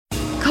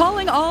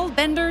Calling all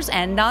benders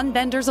and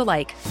non-benders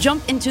alike.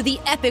 Jump into the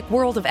epic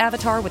world of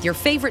Avatar with your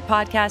favorite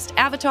podcast,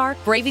 Avatar: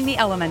 Braving the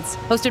Elements.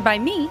 Hosted by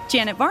me,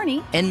 Janet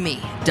Varney. And me,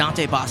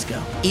 Dante Bosco.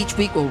 Each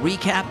week we'll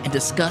recap and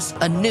discuss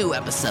a new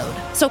episode.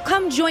 So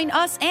come join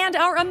us and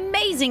our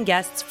amazing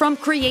guests, from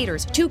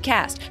creators to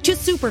cast to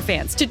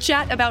superfans, to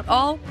chat about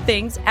all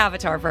things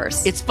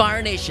Avatarverse. It's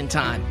Fire Nation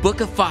time.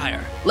 Book of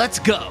Fire. Let's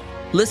go.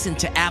 Listen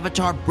to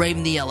Avatar: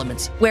 Braving the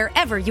Elements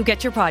wherever you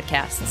get your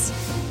podcasts.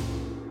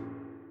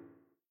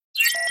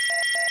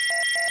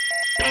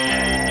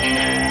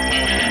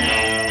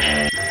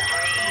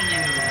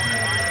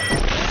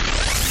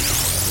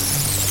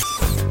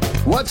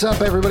 What's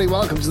up, everybody?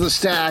 Welcome to The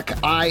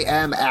Stack. I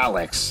am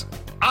Alex.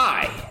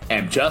 I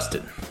am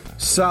Justin.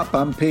 Sup,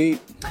 I'm Pete.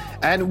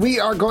 And we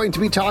are going to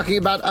be talking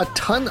about a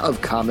ton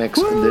of comics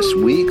this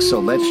week, so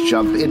let's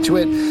jump into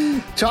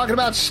it. Talking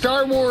about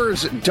Star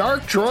Wars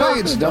Dark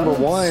Droids, number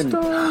one.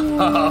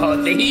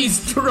 Oh, these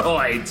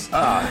droids.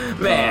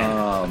 Man.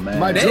 Oh, man.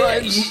 My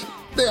droids,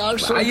 they are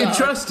so You dark.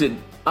 trusted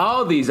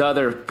all these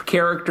other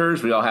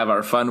characters we all have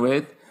our fun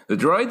with. The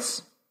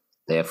droids,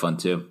 they have fun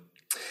too.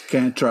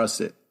 Can't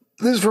trust it.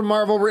 This is from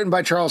Marvel, written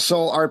by Charles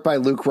Soule, art by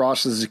Luke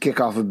Ross. This is a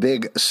kickoff a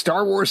big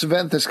Star Wars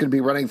event that's going to be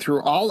running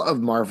through all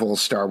of Marvel's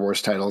Star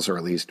Wars titles, or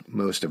at least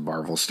most of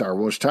Marvel's Star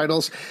Wars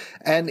titles.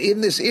 And in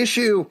this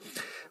issue,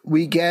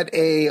 we get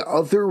a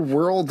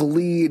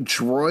otherworldly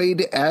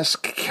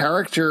droid-esque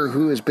character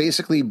who is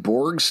basically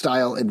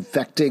Borg-style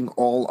infecting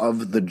all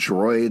of the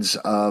droids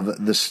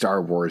of the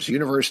Star Wars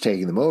universe,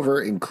 taking them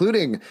over,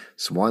 including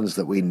some ones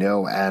that we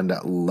know and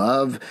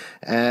love.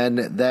 And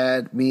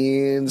that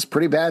means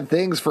pretty bad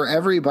things for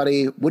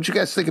everybody. What'd you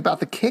guys think about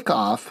the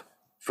kickoff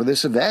for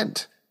this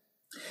event?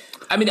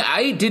 I mean,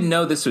 I didn't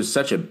know this was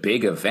such a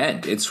big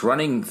event. It's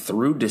running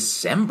through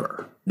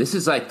December. This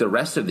is like the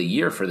rest of the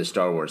year for the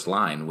Star Wars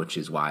line, which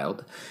is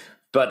wild.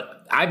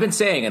 But I've been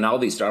saying in all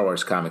these Star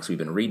Wars comics we've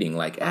been reading,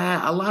 like,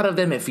 a lot of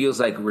them, it feels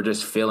like we're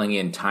just filling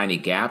in tiny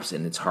gaps,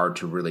 and it's hard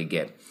to really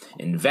get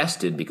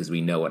invested because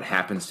we know what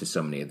happens to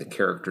so many of the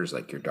characters,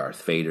 like your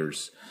Darth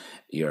Vaders,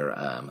 your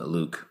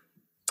Luke,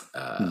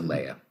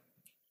 Leia.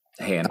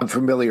 Han. I'm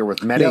familiar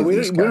with many of these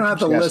characters. We don't have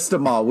to list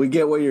them all. We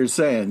get what you're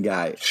saying,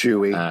 guy.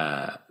 Chewie.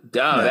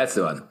 That's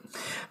the one.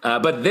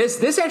 But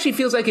this actually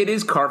feels like it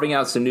is carving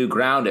out some new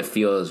ground. It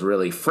feels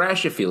really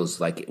fresh. It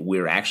feels like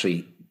we're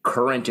actually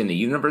current in the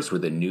universe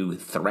with a new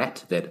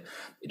threat that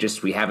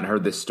just we haven't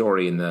heard this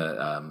story in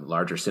the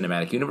larger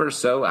cinematic universe.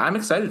 So I'm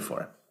excited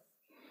for it.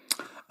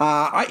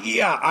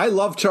 I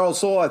love Charles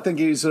Soule. I think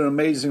he's an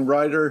amazing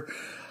writer.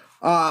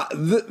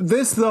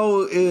 This,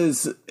 though,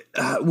 is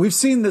we've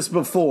seen this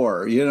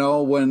before,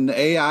 when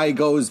AI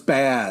goes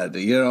bad,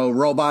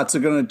 robots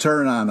are going to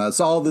turn on us,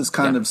 all this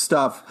kind of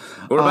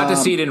stuff. We're about to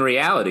see it in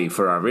reality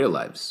for our real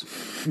lives.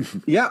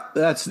 Sure.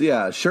 That's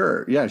going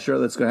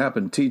to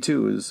happen.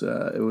 T2 is,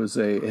 it was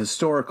a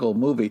historical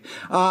movie.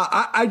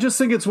 I just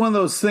think it's one of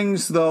those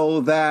things,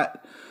 though,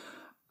 that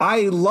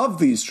I love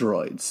these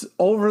droids.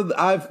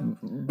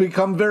 I've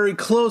become very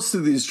close to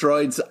these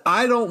droids.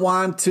 I don't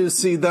want to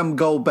see them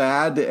go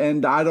bad,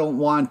 and I don't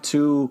want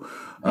to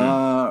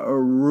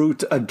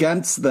root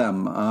against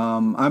them.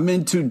 I'm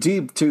in too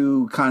deep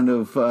to kind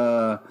of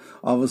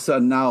all of a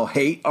sudden now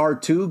hate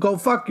R2. Go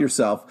fuck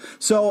yourself.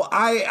 So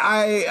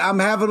I'm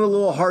having a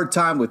little hard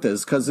time with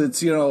this because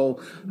it's,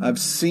 I've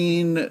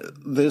seen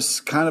this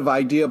kind of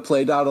idea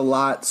played out a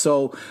lot.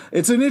 So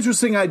it's an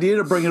interesting idea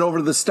to bring it over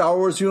to the Star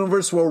Wars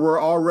universe where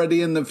we're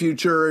already in the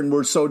future and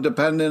we're so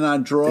dependent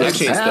on droids.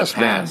 Actually, it's the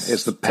past.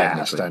 It's the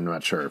past. I'm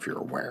not sure if you're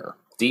aware.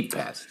 Deep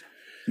past.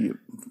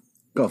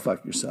 Go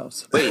fuck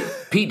yourselves. Wait,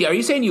 Pete, are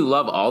you saying you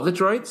love all the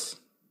droids?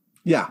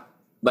 Yeah.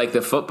 Like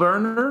the foot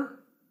burner?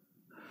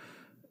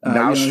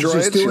 Mouse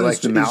droids? You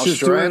like the mouse droids? He's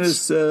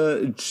just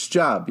doing his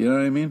job, you know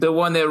what I mean? The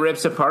one that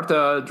rips apart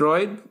the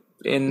droid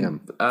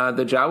in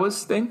the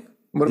Jawas thing?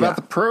 What about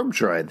the probe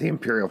droid, the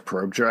Imperial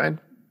probe droid?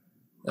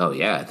 Oh,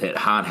 yeah, that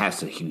Han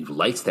he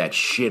lights that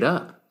shit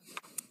up.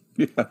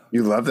 Yeah.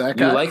 You love that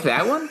guy? You like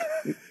that one?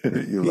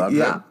 You love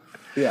that?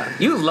 Yeah.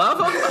 You love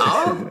them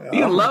all?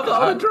 You love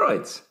all the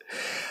droids?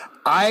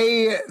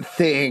 I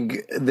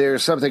think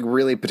there's something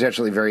really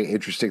potentially very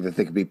interesting that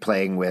they could be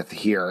playing with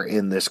here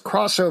in this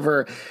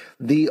crossover.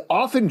 The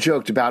often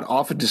joked about,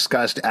 often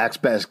discussed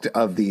aspect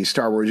of the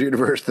Star Wars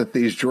universe that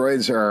these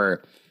droids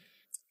are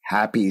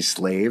happy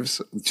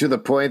slaves, to the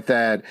point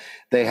that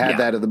they had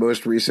that in the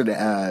most recent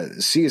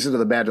season of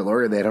The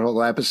Mandalorian. They had a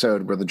whole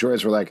episode where the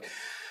droids were like,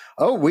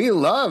 oh, we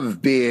love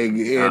being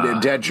in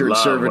indentured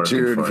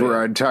servitude for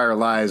our entire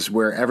lives,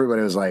 where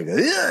everybody was like,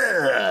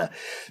 ugh.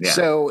 Yeah.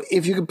 So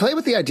if you can play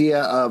with the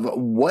idea of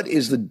what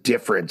is the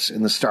difference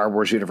in the Star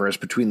Wars universe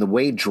between the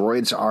way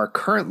droids are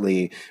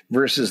currently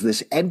versus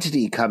this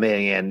entity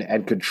coming in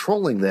and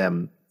controlling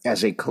them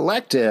as a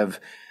collective,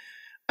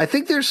 I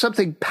think there's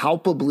something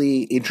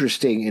palpably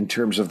interesting in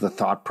terms of the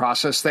thought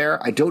process there.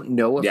 I don't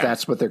know if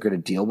that's what they're going to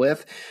deal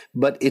with,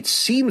 but it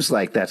seems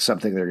like that's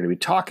something they're going to be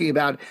talking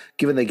about,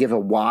 given they give a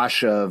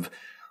wash of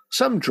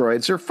some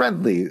droids are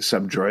friendly,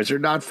 some droids are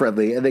not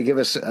friendly, and they give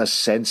us a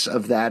sense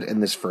of that in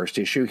this first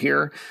issue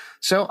here.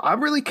 So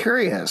I'm really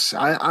curious.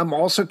 I'm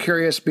also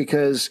curious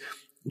because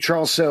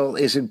Charles Soule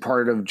isn't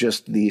part of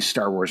just the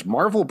Star Wars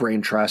Marvel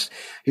Brain Trust.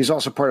 He's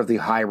also part of the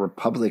High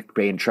Republic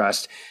Brain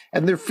Trust.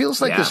 And there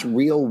feels like this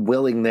real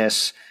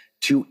willingness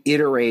to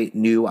iterate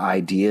new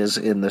ideas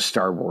in the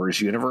Star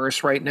Wars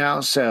universe right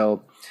now.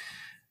 So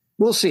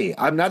we'll see.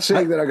 I'm not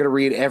saying that I'm going to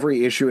read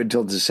every issue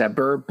until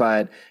December,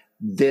 but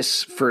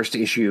this first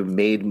issue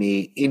made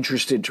me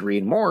interested to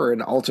read more,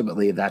 and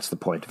ultimately that's the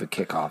point of a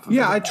kickoff.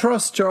 I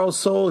trust Charles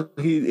Soule.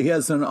 He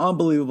has an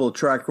unbelievable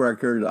track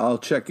record. I'll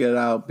check it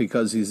out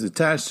because he's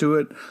attached to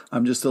it.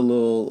 I'm just a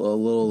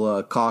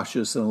little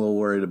cautious and a little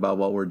worried about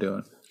what we're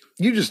doing.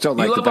 You just don't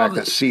like the fact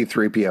that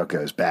C-3PO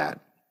goes bad.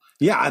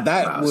 Yeah,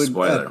 that would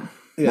spoiler.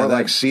 More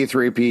like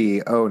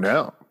C-3P. Oh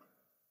no.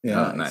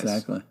 Yeah, nice.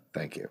 Exactly.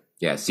 Thank you.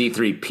 Yeah,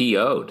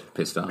 C-3PO'd,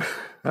 pissed off.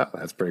 Oh,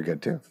 that's pretty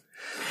good too.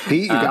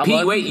 Pete, you got Pete,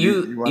 one? wait,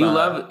 you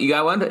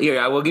got one? Here,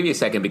 I will give you a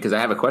second because I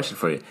have a question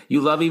for you. You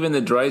love even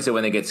the droids that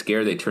when they get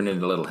scared, they turn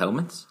into little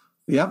helmets?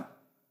 Yep.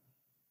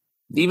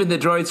 Even the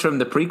droids from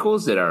the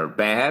prequels that are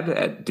bad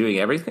at doing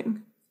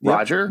everything?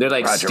 Roger. They're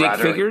like stick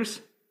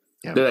figures?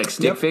 Yep. They're like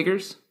stick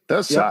figures?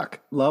 Those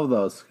suck. Love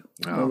those.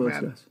 Oh,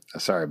 man.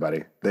 Sorry,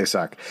 buddy. They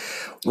suck.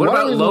 What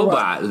about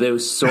Lobot? There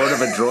was sort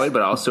of a droid,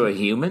 but also a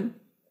human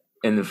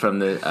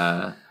from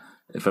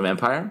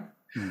Empire?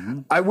 Mm-hmm.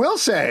 I will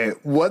say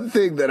one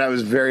thing that I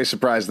was very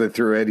surprised they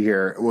threw in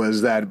here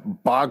was that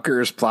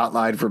bonkers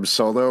plotline from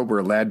Solo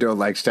where Lando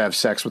likes to have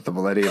sex with the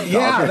Millennium Falcon.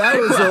 Yeah, that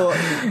was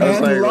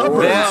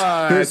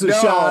Here's a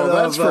shot.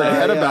 Let's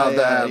forget about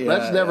that.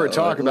 Let's never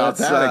talk about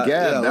that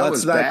again. That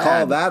was bad.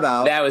 Call that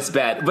out. That was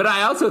bad. But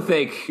I also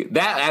think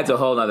that adds a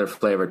whole other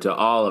flavor to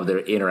all of their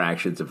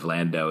interactions of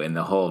Lando in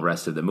the whole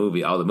rest of the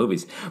movie, all the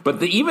movies.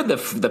 But even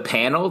the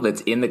panel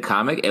that's in the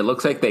comic, it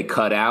looks like they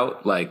cut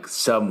out like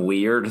some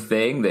weird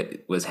thing that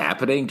was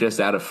happening just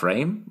out of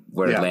frame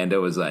where Lando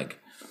was like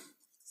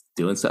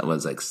doing something.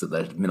 Was like so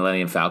the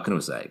Millennium Falcon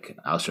was like,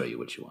 I'll show you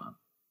what you want.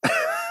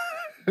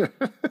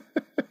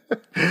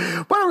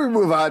 Why don't we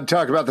move on and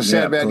talk about the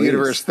Sandman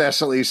Universe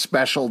Thessaly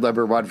Special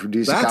 #1 from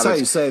DC Comics. That's how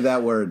you say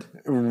that word.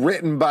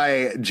 Written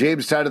by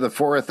James Tynion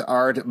IV,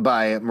 art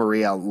by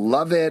Maria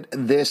Lovett.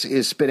 This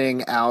is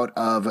spinning out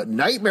of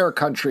Nightmare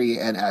Country,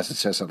 and as it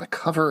says on the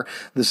cover,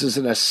 this is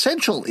an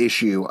essential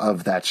issue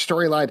of that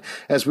storyline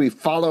as we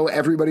follow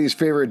everybody's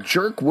favorite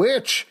jerk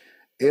witch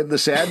in the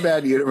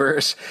Sandman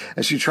universe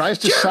as she tries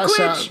to suss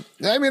out.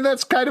 I mean,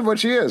 that's kind of what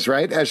she is,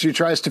 right? As she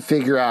tries to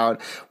figure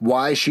out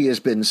why she has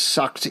been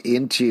sucked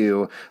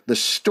into the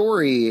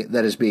story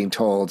that is being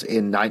told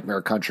in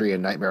Nightmare Country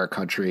and Nightmare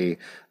Country,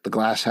 the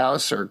Glass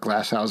House or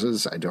Glass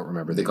Houses. I don't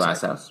remember the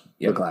Glass House.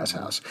 Yep. The Glass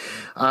House.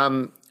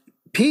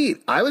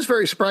 Pete, I was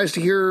very surprised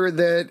to hear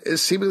that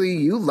seemingly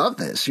you love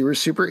this. You were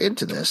super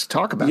into this.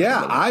 Talk about it.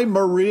 Yeah, I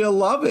Maria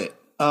love it.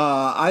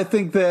 I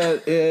think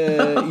that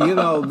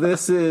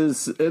this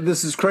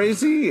is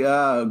crazy.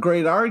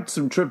 Great art,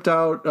 some tripped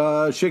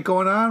out shit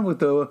going on with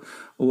the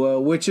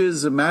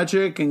witches and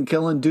magic and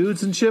killing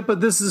dudes and shit. But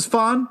this is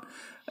fun,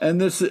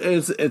 and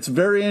it's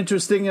very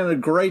interesting and a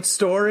great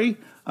story.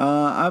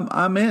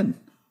 I'm in.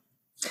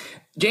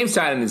 James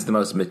Tynion is the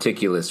most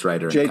meticulous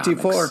writer in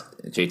JT4. comics.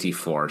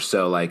 JT4.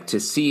 So like to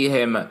see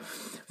him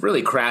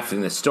really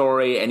crafting the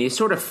story, and you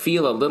sort of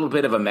feel a little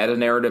bit of a meta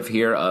narrative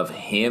here of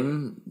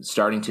him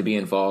starting to be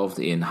involved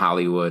in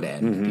Hollywood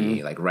and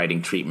be like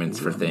writing treatments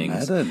for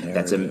things.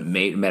 That's a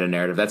meta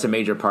narrative. That's a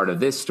major part of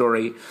this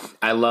story.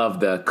 I love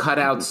the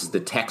cutouts, the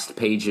text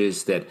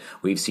pages that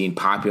we've seen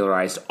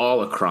popularized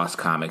all across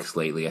comics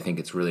lately. I think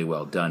it's really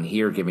well done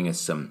here, giving us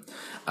some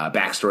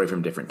backstory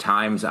from different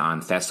times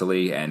on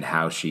Thessaly and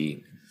how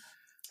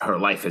her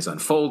life has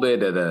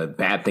unfolded, the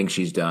bad things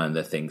she's done,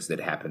 the things that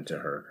happened to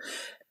her.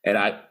 And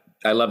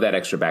I love that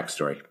extra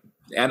backstory.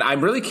 And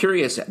I'm really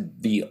curious,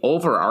 the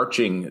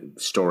overarching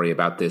story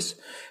about this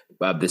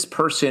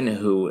person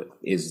who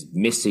is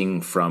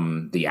missing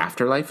from the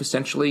afterlife,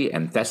 essentially,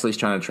 and Thessaly's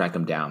trying to track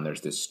him down.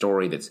 There's this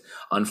story that's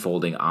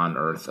unfolding on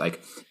Earth,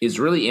 is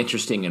really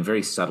interesting and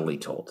very subtly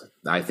told.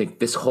 I think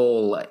this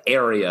whole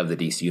area of the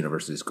DC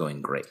universe is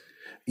going great.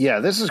 Yeah,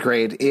 this is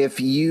great.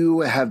 If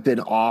you have been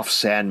off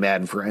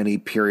Sandman for any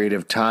period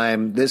of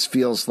time, this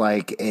feels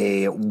like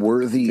a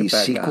worthy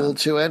sequel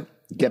to it.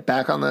 Get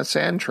back on that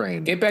sand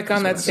train. Get back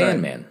on that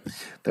Sandman.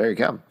 There you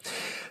go.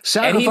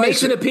 And he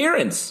makes an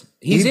appearance.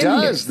 He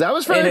does. That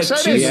was very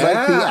exciting.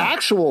 Like the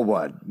actual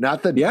one,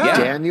 not the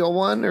Daniel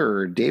one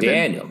or David.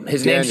 Daniel.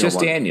 His name's just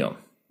Daniel.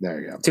 There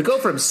you go. To go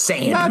from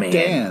Sandman, not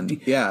Dan.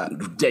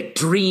 The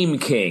Dream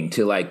King,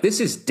 to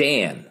this is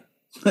Dan.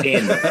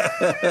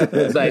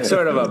 It's like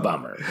sort of a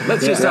bummer.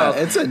 Let's just all.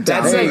 It's a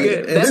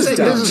This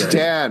is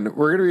Dan.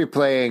 We're going to be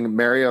playing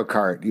Mario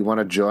Kart. You want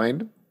to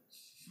join?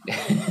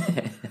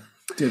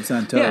 Dibs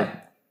on Toad. Yeah.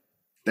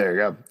 There you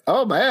go.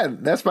 Oh man,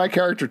 that's my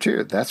character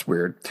too. That's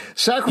weird.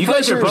 You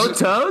guys are both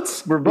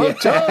Toads? We're both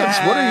Toads.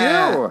 What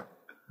are you?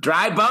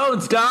 Dry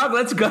bones, dog.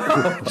 Let's go.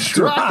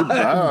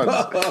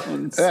 Dry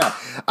bones. Yeah.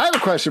 I have a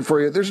question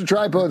for you. There's a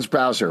dry bones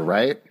Bowser,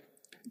 right?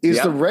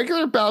 Is the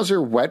regular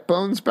Bowser wet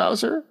bones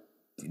Bowser?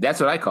 That's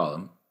what I call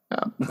him.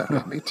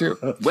 Oh, me too.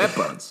 Wet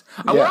bones.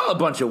 Oh, we're all a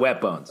bunch of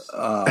wet bones.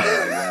 Oh,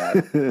 my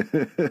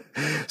God.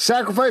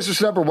 Sacrificers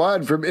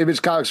 #1 from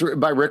Image Comics, written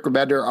by Rick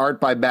Remender,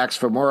 art by Max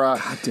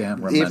Famora.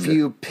 Goddamn Remender. If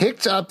you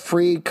picked up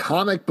Free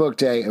Comic Book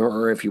Day,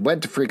 or if you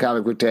went to Free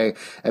Comic Book Day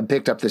and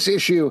picked up this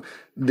issue,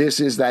 this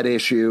is that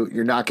issue.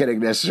 You're not getting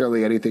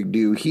necessarily anything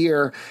new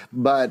here,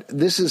 but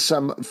this is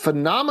some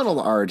phenomenal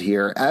art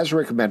here. As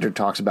Rick Remender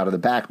talks about in the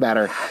back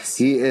matter,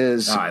 he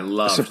is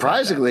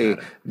surprisingly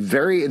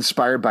very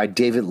inspired by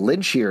David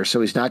Lynch here,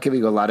 so he's not giving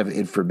you a lot of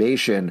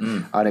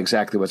information on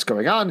exactly what's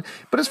going on.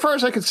 But as far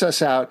as I can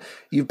suss out,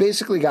 you've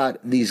basically got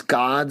these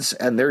gods,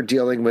 and they're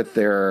dealing with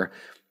their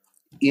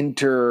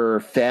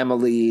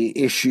inter-family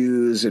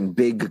issues and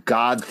big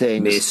god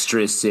things.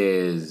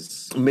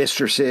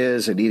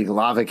 Mistresses and eating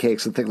lava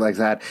cakes and things like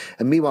that.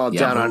 And meanwhile,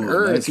 down on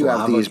Earth, you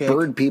have these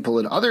bird people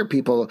and other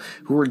people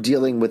who are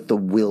dealing with the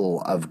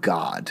will of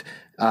God.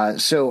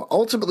 So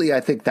ultimately,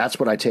 I think that's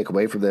what I take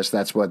away from this.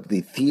 That's what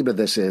the theme of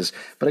this is.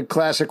 But in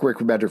classic Rick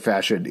Remender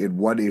fashion, in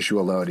one issue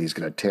alone, he's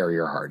going to tear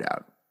your heart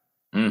out.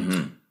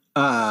 Mm-hmm.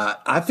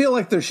 I feel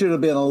like there should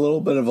have been a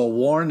little bit of a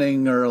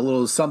warning or a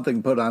little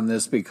something put on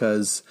this,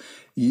 because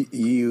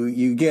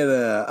you get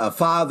a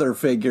father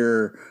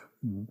figure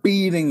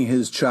beating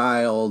his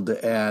child,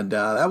 and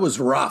that was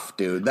rough,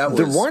 dude. That was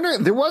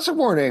there was a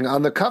warning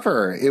on the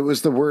cover. It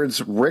was the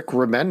words Rick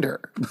Remender.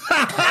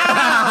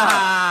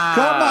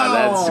 Come on,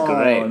 that's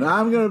great.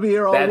 I'm going to be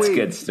here all week. That's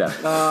good stuff.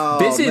 Oh,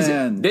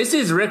 this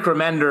is Rick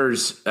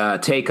Remender's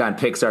take on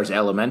Pixar's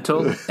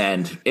Elemental,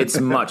 and it's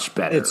much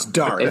better. It's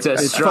dark. It's a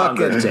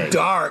stronger fucking take.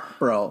 Dark,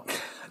 bro.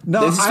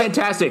 No, this is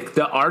fantastic.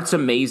 The art's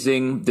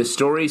amazing. The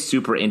story's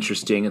super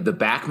interesting. The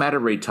back matter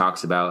where he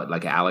talks about,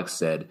 like Alex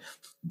said,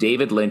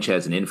 David Lynch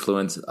has an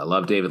influence. I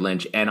love David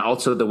Lynch. And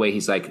also the way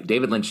he's like,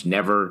 David Lynch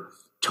never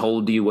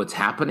told you what's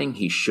happening.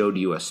 He showed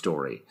you a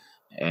story.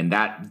 And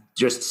that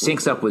just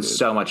syncs up with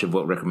so much of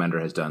what Rick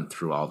Remender has done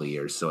through all the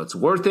years. So it's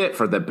worth it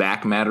for the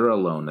back matter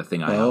alone, the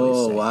thing I always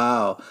say.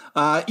 Oh,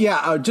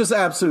 wow. Just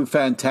absolute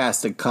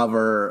fantastic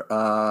cover.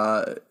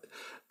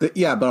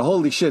 But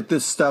holy shit,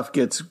 this stuff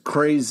gets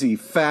crazy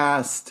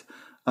fast.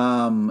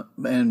 And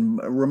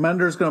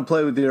Remender's going to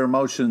play with your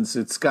emotions.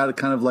 It's got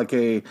kind of like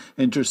a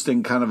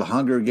interesting kind of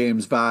Hunger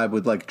Games vibe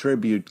with like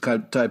tribute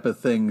type of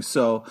thing.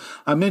 So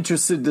I'm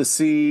interested to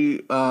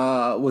see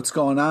what's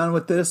going on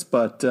with this.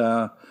 But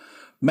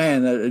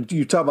man,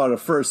 you talk about a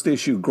first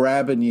issue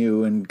grabbing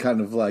you and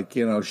kind of like,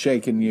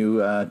 shaking you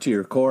to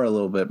your core a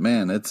little bit.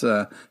 Man, it's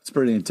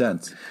pretty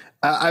intense.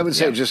 I would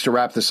say, just to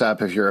wrap this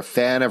up, if you're a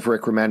fan of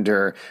Rick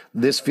Remender,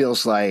 this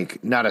feels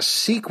like not a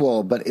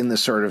sequel, but in the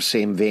sort of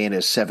same vein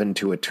as Seven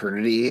to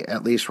Eternity,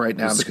 at least right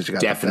now, because you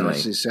got the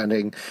fantasy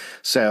setting.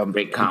 So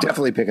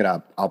definitely pick it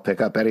up. I'll pick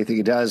up anything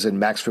he does, and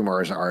Max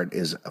Famora's art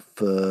is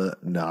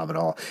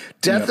phenomenal.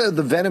 Death of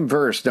the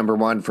Venomverse,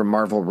 #1 from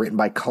Marvel, written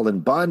by Cullen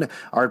Bunn,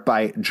 art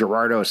by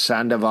Gerardo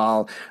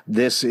Sandoval.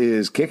 This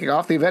is kicking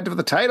off the event of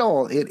the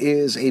title. It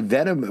is a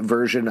Venom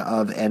version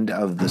of End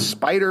of the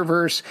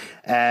Spider-Verse,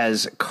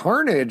 as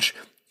Carnage,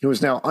 who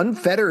is now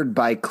unfettered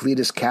by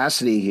Cletus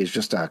Cassidy. He's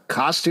just a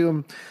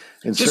costume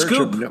in search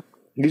of.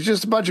 He's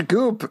just a bunch of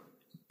goop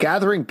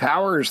gathering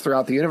powers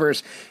throughout the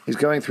universe. He's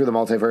going through the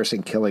multiverse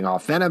and killing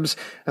off Venoms.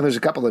 And there's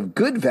a couple of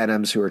good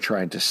Venoms who are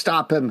trying to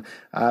stop him.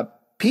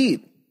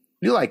 Pete,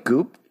 you like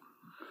goop?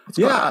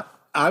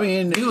 I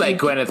mean, you like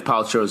Gwyneth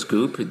Paltrow's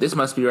goop. This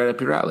must be right up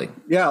your alley.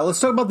 Yeah,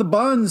 let's talk about the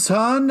Buns,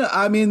 hon.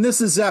 I mean,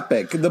 this is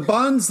epic. The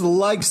Buns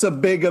likes a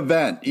big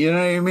event. You know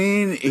what I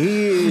mean?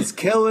 He is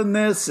killing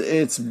this.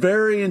 It's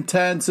very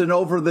intense and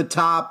over the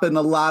top in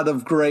a lot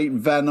of great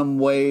Venom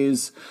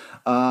ways.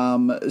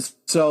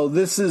 So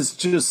this is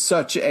just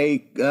such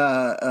a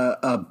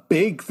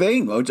big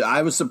thing.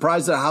 I was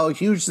surprised at how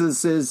huge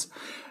this is.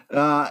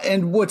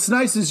 And what's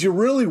nice is you're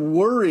really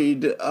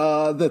worried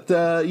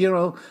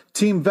that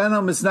Team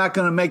Venom is not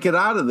going to make it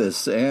out of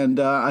this, and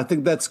I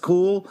think that's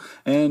cool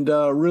and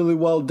really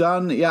well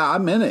done. Yeah,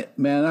 I'm in it,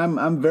 man.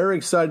 I'm very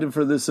excited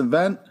for this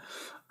event.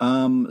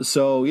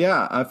 So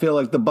yeah, I feel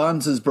like the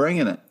Buns is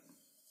bringing it.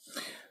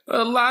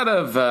 A lot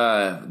of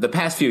the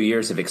past few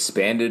years have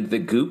expanded the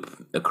goop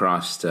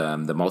across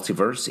the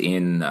multiverse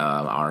in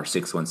our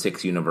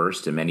 616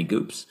 universe to many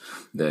goops,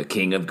 the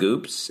king of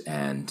goops,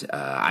 and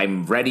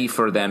I'm ready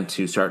for them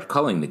to start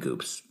culling the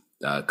goops,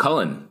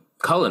 culling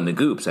the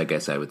goops, I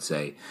guess I would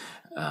say,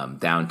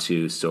 down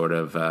to sort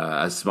of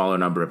a smaller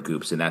number of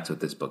goops, and that's what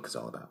this book is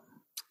all about.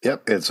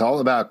 Yep, it's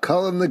all about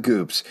culling the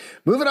goops.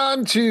 Moving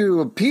on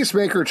to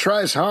Peacemaker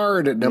Tries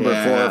Hard at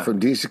 #4 from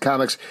DC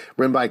Comics,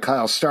 written by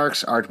Kyle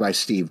Starks, art by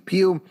Steve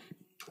Pugh.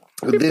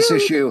 With this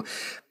issue,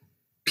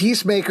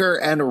 Peacemaker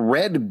and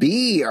Red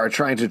Bee are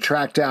trying to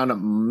track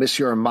down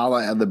Monsieur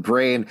Mala and the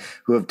Brain,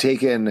 who have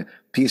taken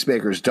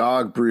Peacemaker's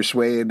dog, Bruce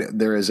Wayne.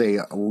 There is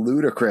a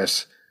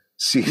ludicrous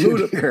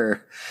season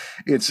here.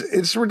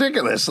 It's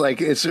ridiculous.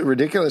 Like, it's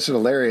ridiculous and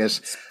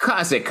hilarious.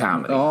 Classic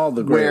comedy. All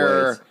the great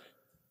Where ways.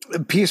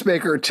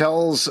 Peacemaker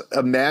tells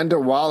Amanda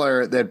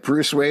Waller that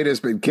Bruce Wayne has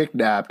been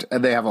kidnapped,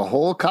 and they have a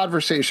whole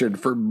conversation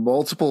for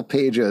multiple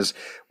pages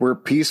where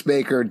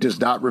Peacemaker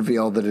does not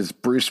reveal that it's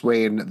Bruce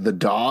Wayne the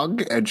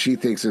dog, and she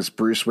thinks it's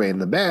Bruce Wayne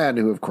the man,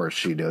 who of course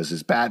she knows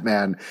is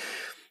Batman.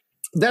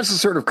 That's the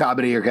sort of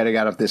comedy you're getting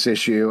out of this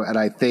issue, and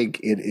I think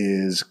it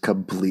is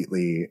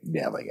completely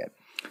nailing it.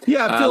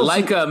 Yeah, it feels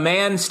like a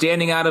man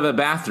standing out of a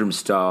bathroom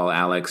stall,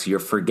 Alex, you're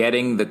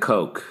forgetting the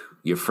coke.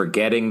 You're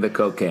forgetting the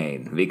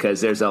cocaine,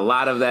 because there's a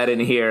lot of that in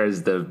here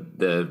as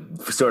the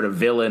sort of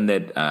villain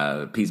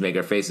that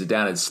Peacemaker faces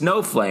down. It's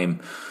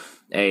Snowflame,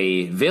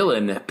 a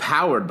villain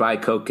powered by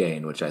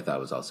cocaine, which I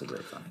thought was also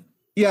very funny.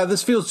 Yeah,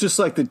 this feels just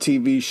like the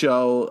TV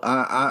show.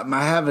 I'm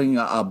having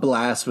a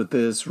blast with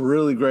this.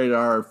 Really great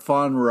art,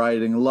 fun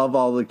writing, love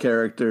all the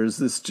characters.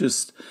 This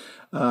just...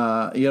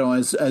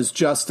 as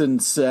Justin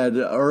said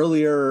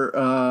earlier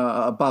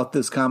about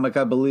this comic,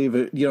 I believe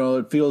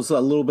it feels a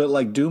little bit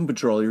like Doom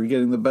Patrol. You're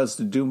getting the best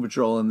of Doom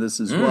Patrol in this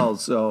as well.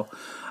 So,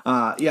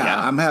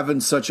 I'm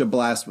having such a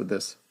blast with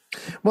this.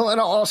 Well,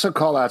 and I'll also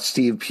call out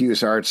Steve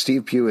Pugh's art.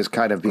 Steve Pugh has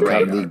kind of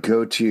become the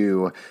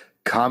go-to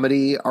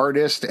comedy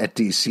artist at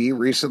DC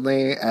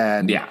recently,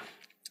 and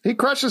he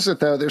crushes it,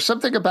 though. There's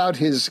something about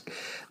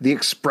the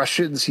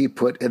expressions he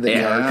put in the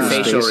character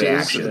facial faces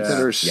reactions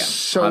that are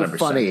so 100%.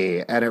 funny,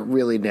 and it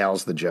really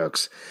nails the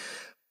jokes.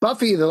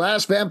 Buffy, the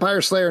Last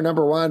Vampire Slayer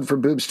 #1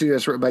 from Boom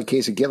Studios, written by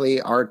Casey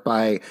Gilley, art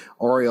by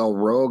Oriel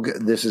Rogue.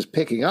 This is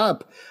picking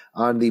up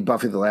on the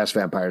Buffy, the Last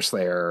Vampire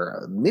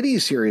Slayer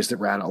mini-series that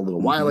ran a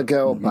little while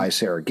ago by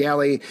Sarah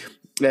Galley.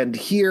 And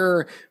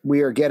here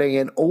we are getting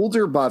an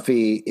older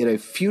Buffy in a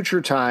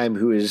future time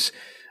who is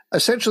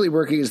essentially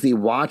working as the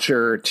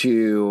watcher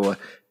to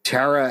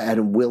Tara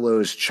and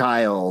Willow's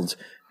child,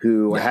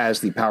 who has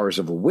the powers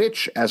of a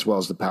witch as well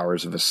as the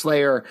powers of a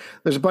slayer.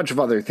 There's a bunch of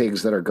other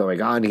things that are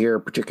going on here,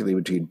 particularly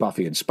between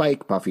Buffy and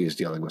Spike. Buffy is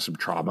dealing with some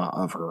trauma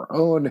of her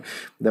own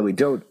that we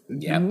don't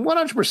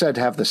 100%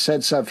 have the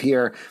sense of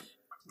here.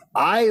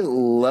 I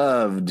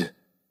loved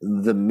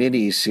the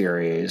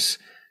mini-series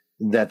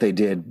that they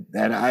did,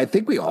 and I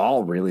think we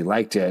all really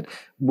liked it.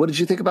 What did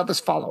you think about this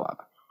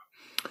follow-up?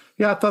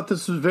 Yeah, I thought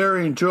this was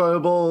very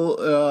enjoyable,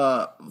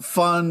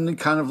 fun,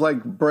 kind of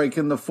like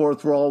breaking the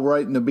fourth wall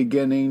right in the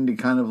beginning to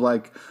kind of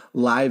like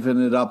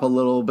liven it up a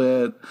little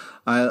bit.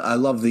 I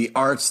love the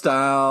art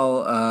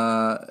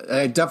style.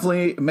 It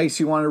definitely makes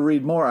you want to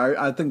read more.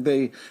 I think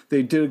they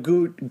did a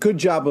good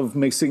job of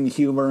mixing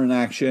humor and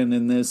action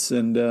in this,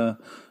 and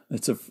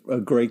it's a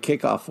great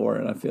kickoff for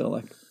it, I feel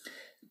like.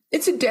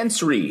 It's a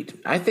dense read.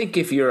 I think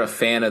if you're a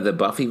fan of the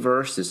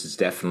Buffyverse, this is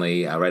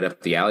definitely right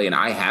up the alley, and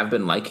I have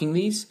been liking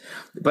these.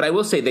 But I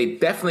will say they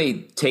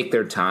definitely take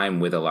their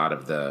time with a lot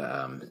of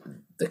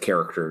the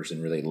characters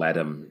and really let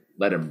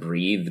them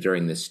breathe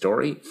during this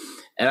story.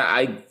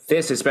 And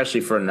this, especially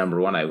for a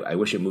 #1, I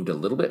wish it moved a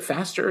little bit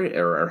faster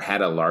or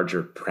had a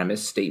larger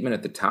premise statement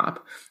at the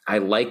top. I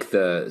like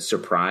the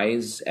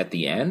surprise at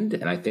the end,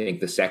 and I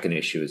think the second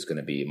issue is going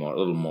to be a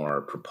little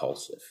more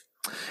propulsive.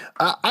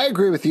 I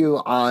agree with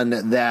you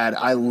on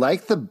that. I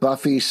like the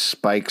Buffy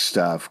Spike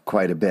stuff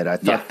quite a bit. I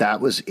thought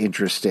that was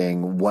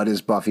interesting. What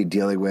is Buffy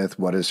dealing with?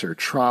 What is her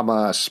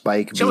trauma?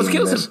 Spike She almost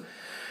kills him.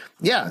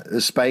 Yeah,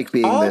 Spike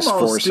being this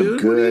force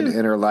of good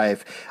in her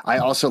life. I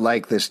also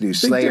like this new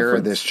Slayer,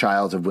 this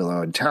child of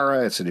Willow and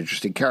Tara. It's an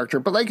interesting character.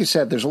 But like you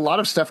said, there's a lot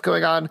of stuff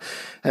going on.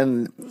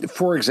 And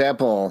for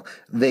example,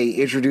 they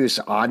introduce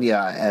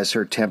Anya as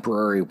her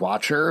temporary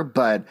watcher,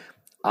 but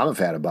I'm a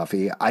fan of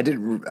Buffy.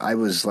 I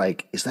was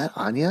like, is that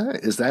Anya?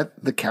 Is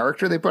that the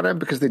character they put on?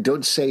 Because they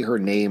don't say her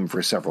name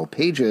for several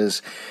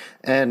pages.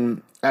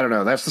 And I don't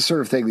know. That's the sort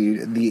of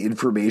thing, the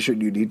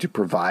information you need to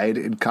provide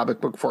in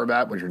comic book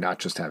format when you're not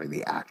just having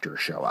the actor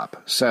show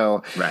up.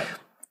 So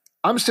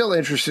I'm still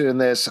interested in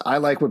this. I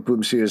like what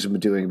Boom Studios have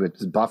been doing with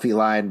the Buffy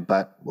line,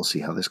 but we'll see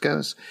how this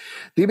goes.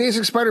 The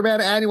Amazing Spider-Man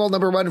Annual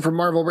 #1 from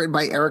Marvel, written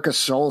by Erica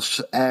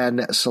Solz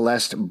and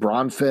Celeste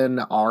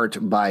Bronfman, art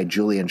by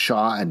Julian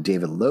Shaw and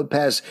David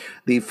Lopez.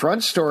 The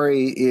front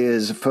story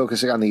is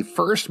focusing on the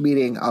first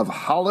meeting of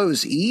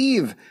Hallows'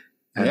 Eve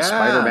and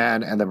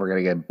Spider-Man, and then we're going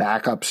to get a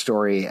backup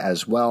story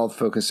as well,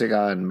 focusing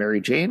on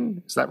Mary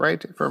Jane. Is that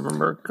right, if I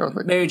remember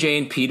correctly? Mary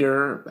Jane,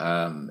 Peter,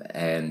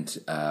 and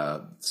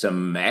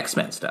some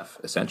X-Men stuff,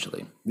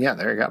 essentially. Yeah,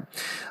 there you go.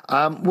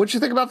 What'd you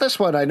think about this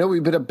one? I know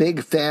we've been a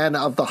big fan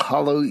of the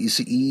Hallows'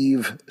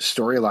 Eve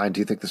storyline.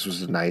 Do you think this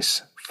was a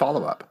nice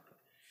follow-up?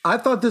 I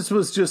thought this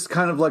was just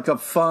kind of like a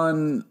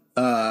fun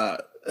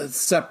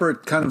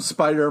separate kind of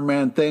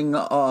Spider-Man thing,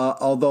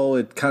 although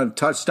it kind of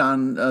touched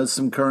on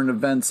some current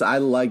events. I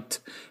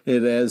liked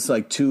it as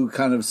like two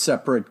kind of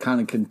separate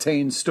kind of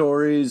contained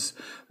stories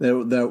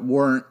that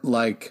weren't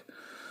like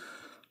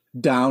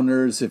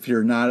downers if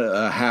you're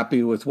not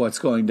happy with what's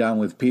going down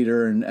with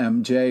Peter and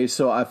MJ.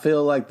 So I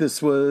feel like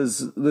this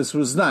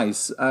was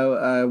nice.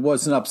 I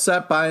wasn't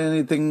upset by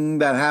anything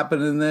that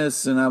happened in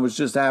this, and I was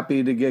just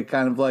happy to get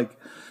kind of like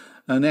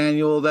an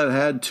annual that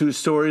had 2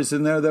 stories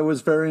in there that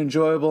was very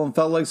enjoyable and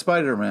felt like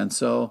Spider-Man.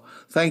 So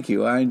thank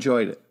you. I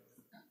enjoyed it.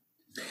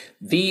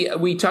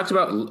 We talked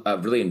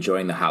about really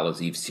enjoying the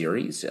Hallows Eve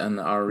series on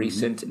our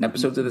recent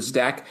episodes of the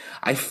Stack.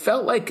 I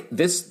felt like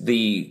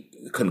the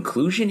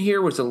conclusion here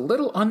was a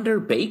little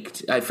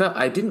underbaked.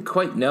 I didn't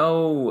quite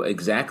know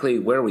exactly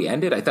where we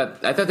ended. I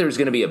thought there was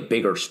going to be a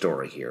bigger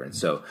story here, and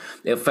so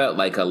it felt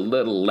like a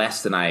little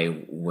less than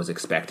I was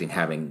expecting,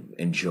 having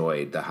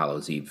enjoyed the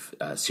Hallows Eve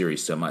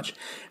series so much.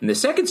 In the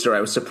second story,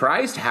 I was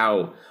surprised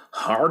how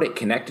hard it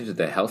connected to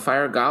the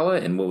Hellfire Gala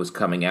and what was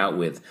coming out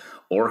with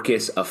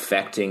Orcus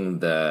affecting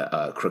the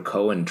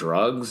Krakoan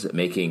drugs,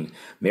 making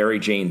Mary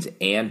Jane's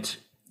aunt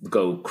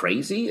go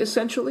crazy,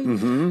 essentially.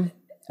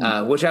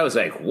 Which I was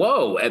like,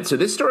 whoa. And so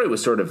this story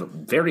was sort of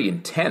very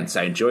intense.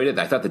 I enjoyed it.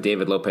 I thought the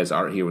David Lopez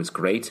art here was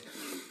great.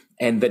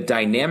 And the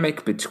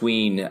dynamic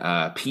between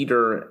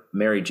Peter,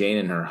 Mary Jane,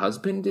 and her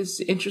husband is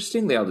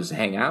interesting. They all just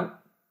hang out.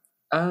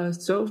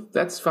 So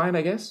that's fine,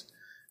 I guess.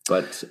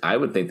 But I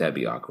would think that'd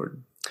be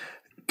awkward.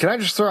 Can I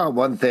just throw out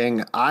one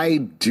thing? I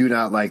do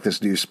not like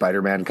this new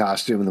Spider-Man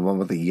costume, the one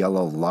with the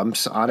yellow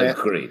lumps on it.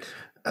 Agreed.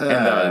 You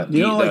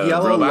don't like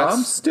yellow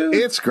lumps, dude?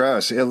 It's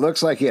gross. It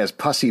looks like he has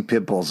pussy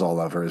pimples all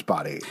over his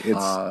body. It's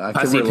I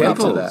can relate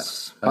to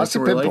that. I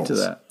can relate to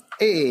that.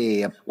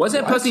 Hey,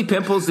 wasn't Pussy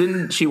Pimples?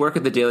 Didn't she work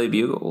at the Daily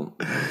Bugle?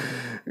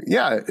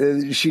 Yeah,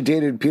 she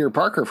dated Peter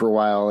Parker for a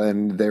while,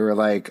 and they were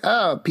like,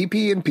 "Oh,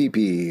 PP and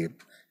PP,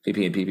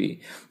 PP and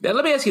PP." Now,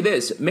 let me ask you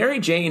this: Mary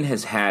Jane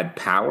has had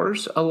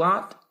powers a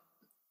lot.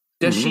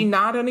 Does she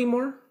not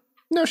anymore?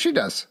 No, she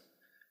does.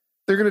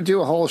 They're going to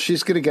do a whole.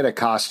 She's going to get a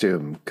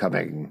costume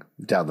coming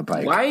down the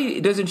pike. Why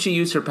doesn't she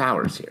use her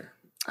powers here?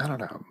 I don't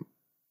know.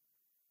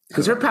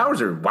 Because her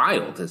powers are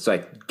wild. It's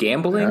like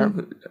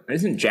gambling. Yeah.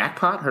 Isn't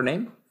Jackpot her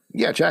name?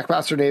 Yeah,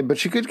 Jackpot's her name, but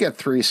she could get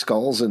 3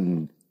 skulls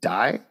and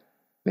die,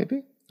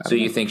 maybe. So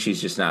you think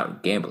she's just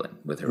not gambling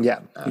with her?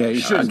 Yeah, you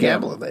should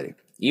gamble, lady.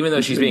 Even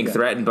though she's being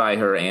threatened by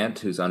her aunt,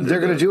 who's under. They're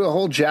going to do a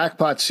whole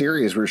Jackpot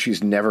series where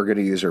she's never going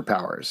to use her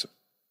powers.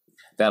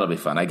 That'll be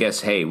fun. I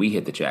guess, hey, we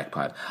hit the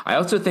jackpot. I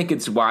also think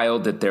it's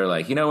wild that they're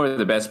like, where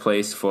the best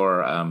place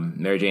for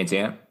Mary Jane's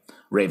aunt?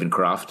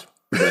 Ravencroft,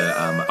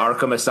 the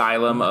Arkham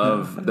Asylum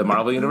of the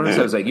Marvel Universe.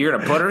 I was like, you're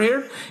going to put her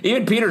here?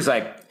 Even Peter's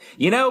like,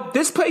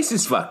 this place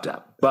is fucked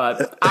up,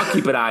 but I'll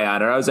keep an eye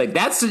on her. I was like,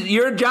 that's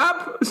your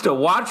job? Is to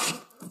watch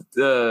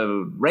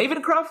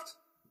Ravencroft?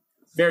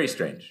 Very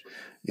strange.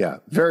 Yeah,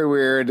 very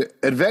weird.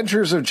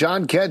 Adventures of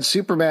John Kent,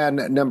 Superman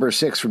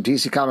 #6 from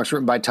DC Comics,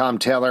 written by Tom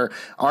Taylor,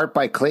 art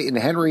by Clayton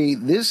Henry.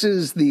 This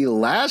is the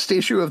last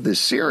issue of the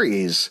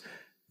series,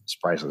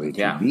 surprisingly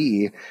to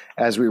me,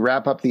 as we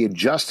wrap up the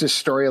Injustice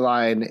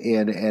storyline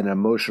in an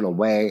emotional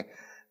way.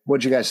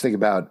 What do you guys think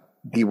about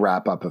the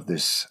wrap up of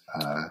this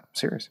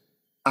series?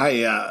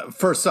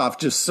 First off,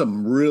 just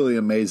some really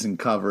amazing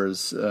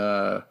covers.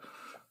 I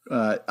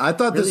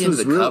thought this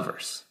was really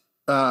covers.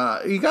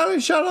 You gotta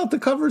shout out the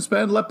covers,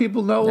 man. Let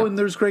people know when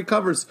there's great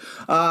covers.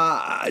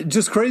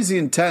 Just crazy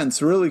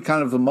intense, really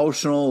kind of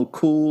emotional,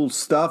 cool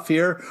stuff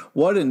here.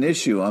 What an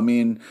issue. I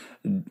mean,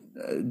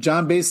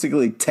 John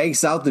basically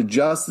takes out the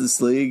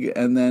Justice League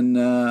and then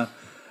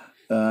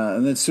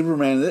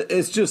Superman.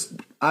 It's just,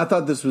 I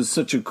thought this was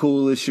such a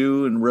cool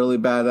issue and really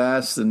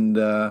badass, and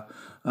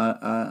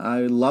I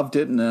loved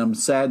it, and I'm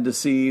sad to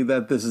see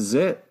that this is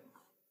it.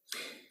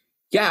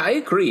 Yeah, I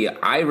agree.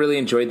 I really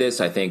enjoyed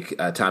this. I think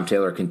Tom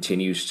Taylor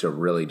continues to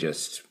really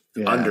just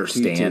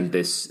understand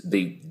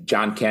the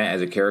John Kent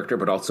as a character,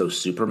 but also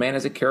Superman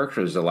as a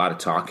character. There's a lot of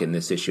talk in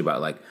this issue about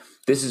like,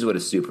 this is what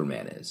a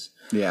Superman is.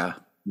 Yeah.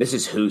 This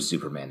is who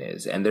Superman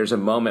is. And there's a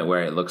moment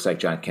where it looks like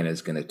John Kent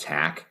is going to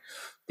attack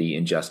the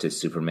Injustice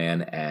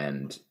Superman,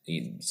 and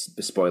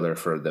spoiler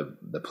for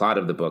the plot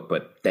of the book,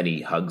 but then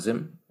he hugs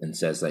him and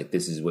says like,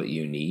 this is what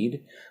you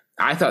need.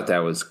 I thought that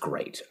was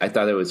great. I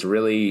thought it was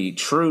really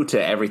true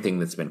to everything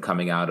that's been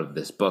coming out of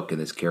this book and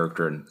this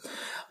character, and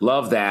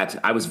love that.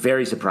 I was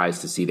very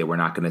surprised to see that we're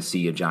not going to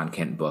see a John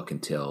Kent book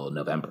until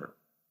November.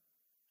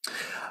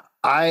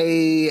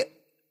 I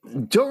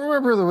don't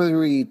remember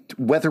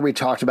whether we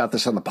talked about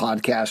this on the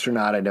podcast or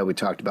not. I know we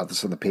talked about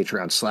this on the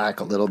Patreon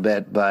Slack a little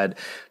bit, but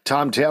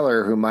Tom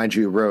Taylor, who, mind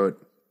you, wrote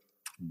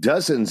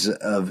dozens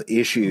of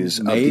issues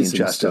of the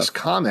Injustice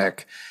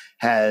comic,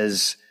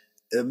 has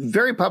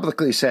very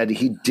publicly said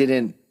he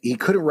couldn't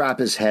wrap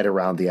his head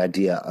around the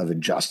idea of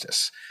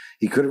injustice.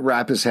 He couldn't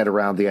wrap his head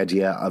around the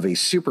idea of a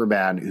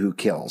Superman who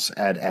kills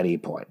at any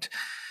point.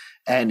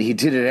 And he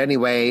did it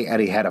anyway,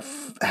 and he had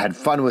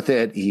fun with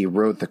it. He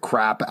wrote the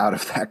crap out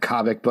of that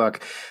comic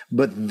book.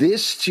 But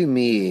this, to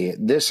me,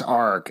 this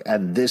arc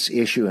and this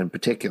issue in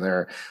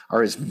particular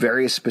are his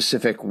very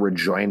specific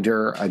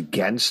rejoinder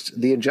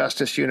against the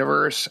Injustice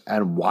universe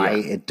and why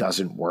it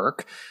doesn't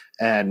work.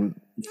 And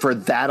for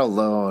that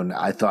alone,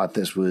 I thought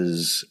this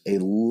was a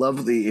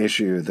lovely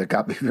issue that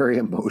got me very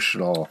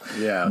emotional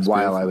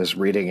while I was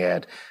reading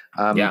it.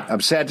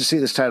 I'm sad to see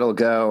this title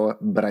go,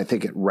 but I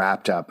think it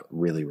wrapped up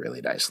really, really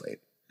nicely.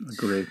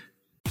 Agreed.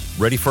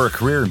 Ready for a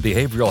career in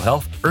behavioral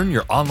health? Earn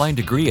your online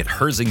degree at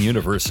Herzing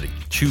University.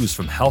 Choose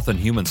from health and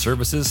human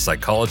services,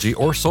 psychology,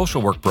 or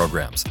social work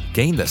programs.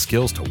 Gain the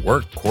skills to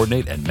work,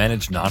 coordinate, and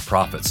manage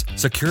nonprofits.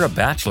 Secure a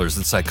bachelor's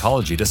in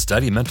psychology to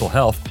study mental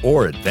health,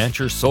 or advance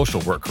your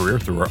social work career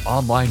through our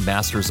online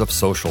Masters of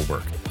Social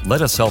Work.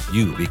 Let us help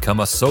you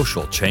become a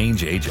social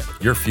change agent.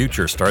 Your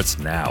future starts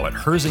now at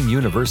Herzing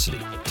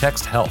University.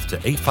 Text HEALTH to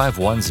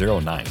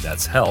 85109.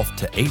 That's HEALTH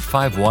to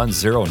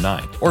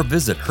 85109. Or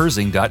visit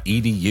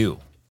herzing.edu.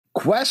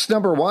 Quest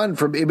number 1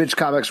 from Image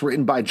Comics,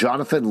 written by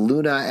Jonathan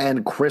Luna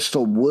and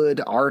Crystal Wood,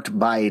 art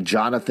by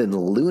Jonathan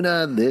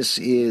Luna. This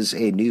is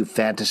a new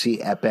fantasy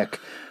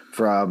epic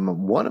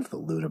from one of the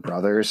Luna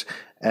brothers,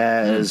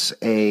 as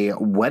a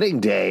wedding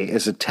day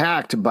is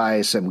attacked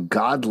by some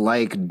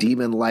godlike,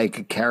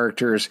 demon-like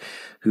characters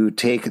who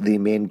take the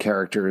main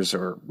characters,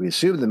 or we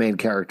assume the main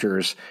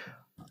character's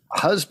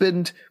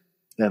husband.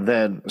 And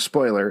then,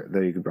 spoiler, though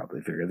you can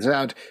probably figure this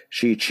out,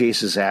 she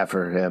chases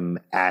after him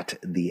at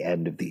the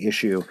end of the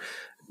issue.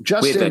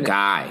 Justin,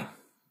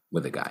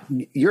 with a guy.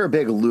 You're a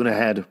big Luna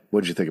head.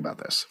 What'd you think about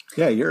this?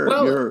 Yeah, you're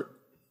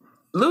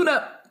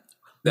Luna.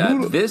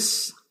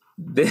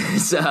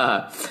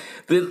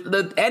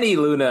 Any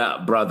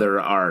Luna brother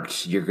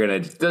art, you're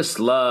gonna just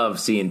love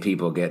seeing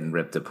people getting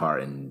ripped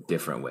apart in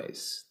different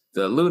ways.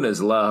 The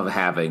Lunas love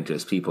having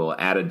just people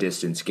at a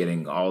distance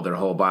getting all their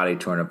whole body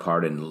torn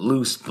apart and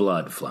loose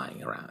blood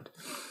flying around.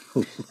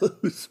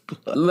 loose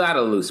blood. A lot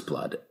of loose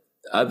blood.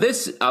 A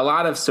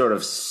lot of sort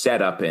of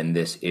setup in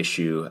this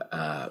issue.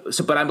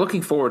 But I'm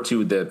looking forward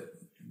to the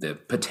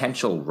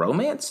potential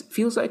romance, it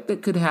feels like,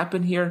 that could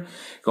happen here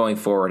going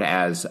forward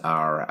as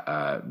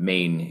our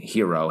main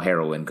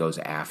heroine goes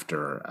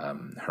after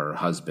her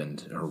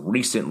husband,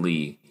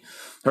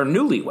 her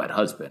newlywed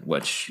husband,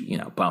 which,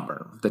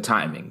 bummer. The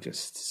timing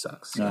just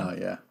sucks. Oh,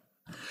 yeah.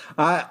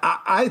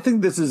 I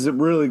think this is a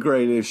really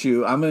great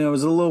issue. I mean, I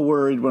was a little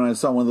worried when I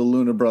saw one of the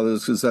Luna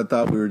brothers because I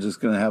thought we were just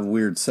going to have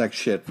weird sex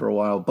shit for a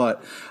while.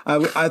 But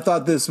I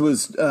thought this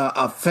was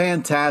a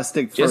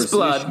fantastic first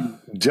issue.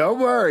 Don't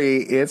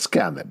worry, it's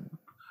coming.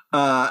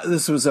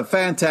 This was a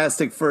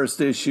fantastic first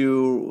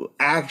issue,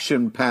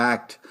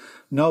 action-packed.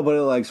 Nobody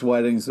likes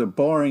weddings. They're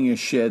boring as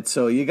shit,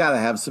 so you got to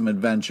have some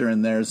adventure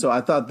in there. So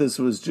I thought this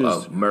was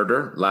just...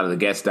 murder, a lot of the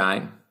guests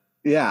dying.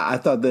 Yeah, I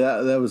thought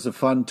that was a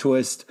fun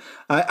twist.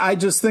 I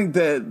just think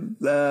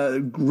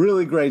that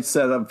really great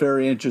setup,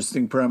 very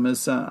interesting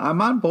premise.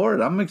 I'm on board.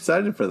 I'm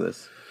excited for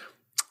this.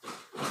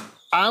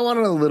 I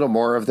wanted a little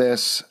more of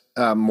this,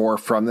 more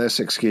from this,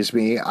 excuse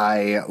me.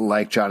 I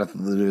like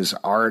Jonathan Luna's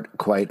art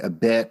quite a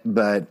bit,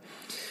 but...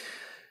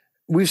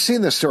 we've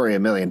seen the story a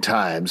million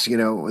times.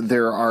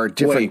 There are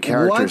different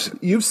characters.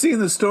 What? You've seen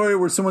the story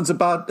where someone's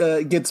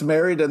gets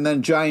married and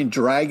then giant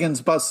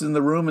dragons bust in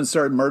the room and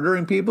start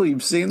murdering people?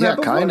 You've seen that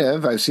before? Yeah, kind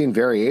of. I've seen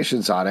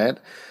variations on it.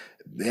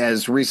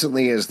 As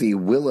recently as the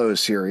Willow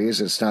series,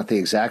 it's not the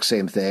exact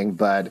same thing,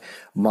 but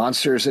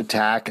monsters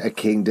attack a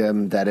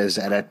kingdom that is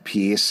at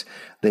peace.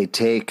 They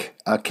take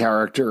a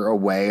character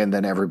away, and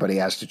then everybody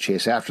has to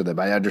chase after them.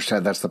 I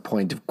understand that's the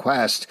point of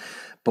Quest.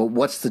 But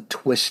what's the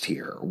twist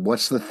here?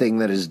 What's the thing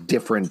that is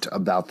different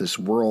about this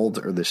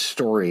world or this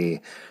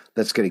story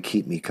that's going to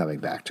keep me coming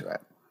back to it?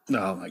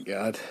 Oh, my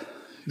God.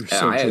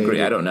 I agree.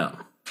 I don't know.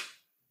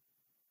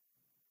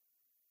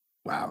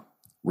 Wow.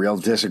 Real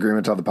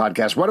disagreement on the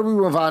podcast. Why don't we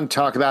move on and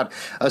talk about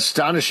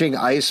Astonishing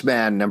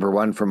Iceman,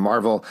 #1 from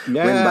Marvel,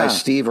 written by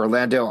Steve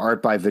Orlando,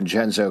 art by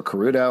Vincenzo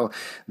Caruto.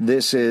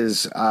 This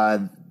is...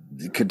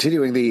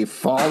 continuing the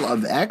Fall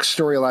of X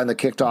storyline that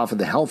kicked off at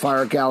the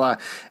Hellfire Gala.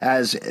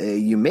 As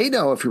you may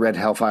know if you read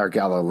Hellfire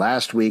Gala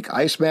last week,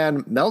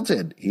 Iceman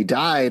melted. He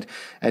died.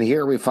 And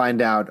here we find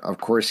out, of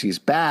course, he's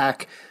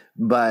back,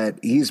 but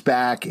he's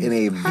back in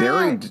a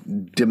very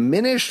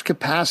diminished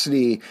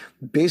capacity,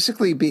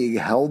 basically being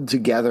held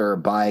together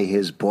by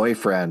his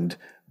boyfriend,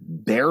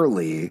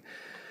 barely,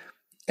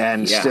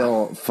 and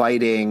still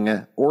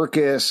fighting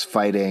Orcus,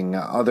 fighting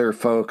other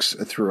folks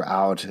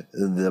throughout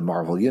the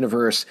Marvel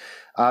Universe.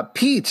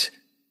 Pete,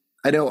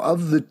 I know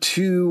of the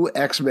 2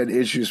 X-Men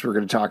issues we're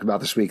going to talk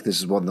about this week,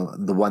 this is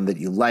the one that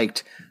you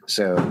liked,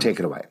 so take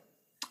it away.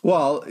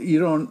 Well, you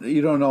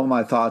don't know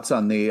my thoughts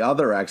on the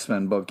other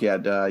X-Men book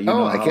yet.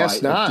 I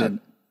guess not.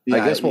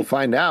 I guess we'll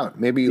find out.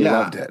 Maybe you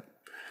loved it.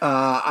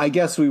 I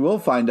guess we will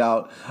find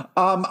out.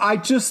 I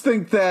just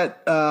think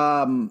that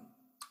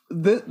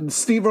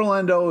Steve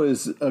Orlando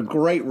is a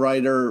great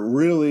writer,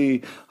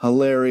 really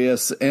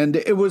hilarious, and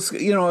it was,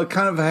 it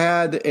kind of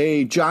had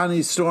a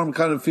Johnny Storm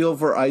kind of feel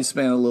for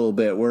Iceman a little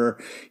bit, where,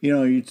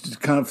 you're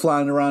just kind of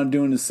flying around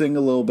doing his thing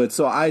a little bit.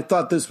 So I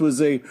thought this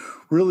was a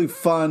really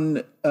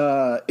fun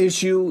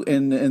issue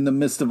in the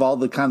midst of all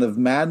the kind of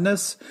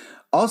madness.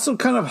 Also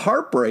kind of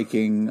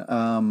heartbreaking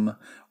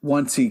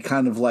once he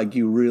kind of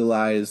you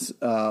realize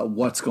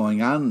what's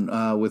going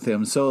on with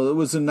him. So it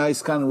was a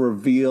nice kind of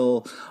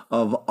reveal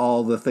of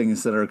all the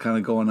things that are kind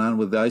of going on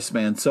with the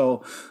Iceman.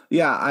 So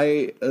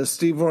yeah,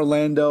 Steve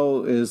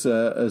Orlando is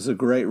a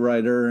great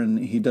writer, and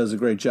he does a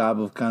great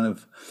job of kind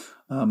of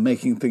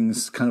making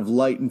things kind of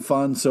light and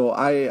fun. So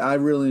I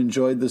really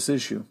enjoyed this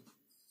issue.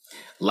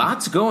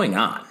 Lots going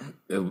on.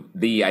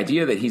 The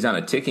idea that he's on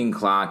a ticking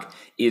clock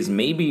is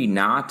maybe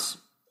not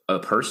a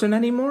person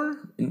anymore,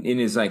 and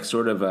is like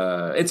sort of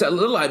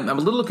I'm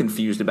a little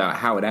confused about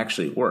how it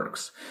actually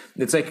works.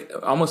 It's like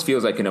almost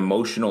feels like an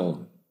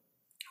emotional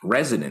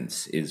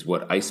resonance is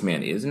what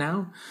Iceman is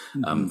now,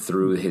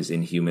 through his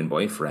inhuman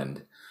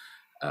boyfriend.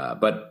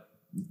 But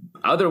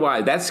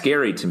otherwise, that's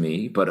scary to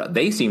me. But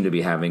they seem to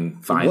be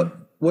having fine.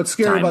 What's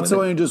scary about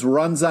someone who just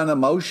runs on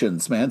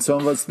emotions, man?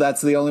 Some of us,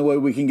 that's the only way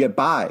we can get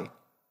by.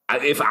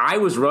 If I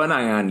was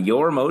running on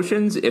your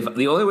emotions, if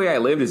the only way I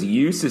lived is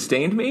you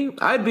sustained me,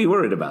 I'd be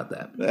worried about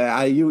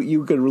that.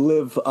 You could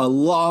live a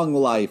long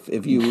life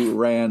if you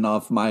ran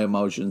off my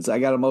emotions. I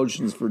got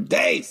emotions for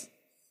days.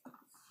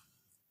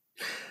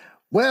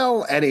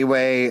 Well,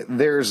 anyway,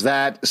 there's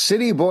that.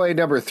 City Boy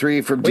number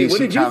 3 from DC What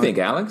did you Comics. think,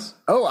 Alex?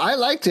 Oh, I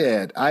liked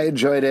it. I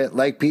enjoyed it.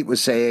 Like Pete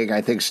was saying, I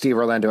think Steve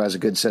Orlando has a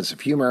good sense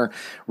of humor.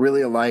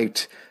 Really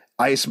liked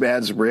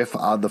Iceman's riff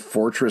on the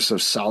Fortress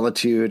of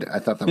Solitude. I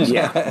thought that was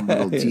a fun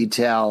little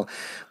detail.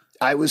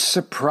 I was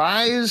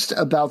surprised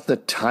about the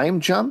time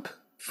jump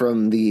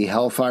from the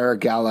Hellfire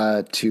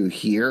Gala to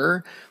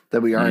here,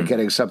 that we aren't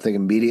getting something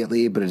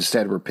immediately, but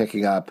instead we're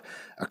picking up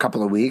a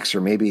couple of weeks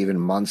or maybe even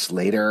months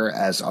later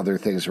as other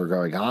things were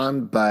going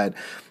on. But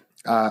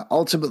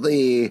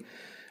ultimately,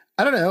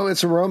 I don't know,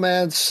 it's a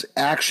romance,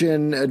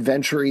 action,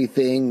 adventure-y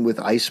thing with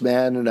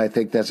Iceman, and I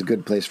think that's a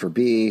good place for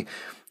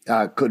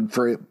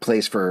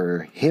place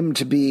for him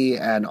to be,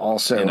 and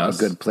also a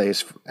good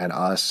place, and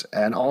us,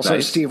 and also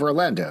nice. Steve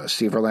Orlando.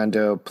 Steve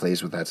Orlando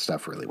plays with that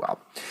stuff really well.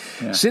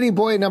 Yeah. City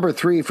Boy number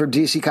 3 from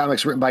DC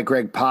Comics, written by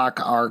Greg Pak,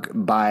 art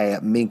by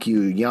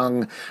Minkyu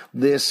Young.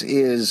 This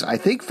is, I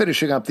think,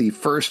 finishing up the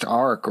first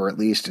arc, or at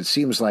least it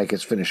seems like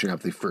it's finishing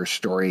up the first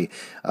story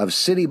of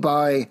City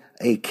Boy,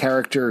 a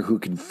character who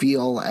can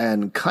feel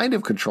and kind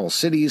of control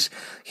cities.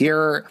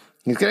 Here,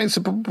 he's getting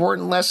some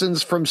important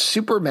lessons from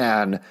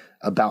Superman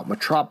about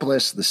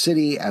Metropolis, the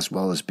city, as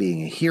well as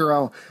being a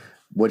hero.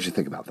 What'd you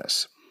think about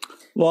this?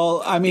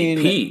 Well, I mean,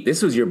 Pete,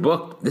 this was your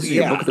book. This is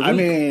your book of the week. I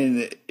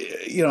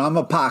mean, I'm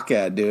a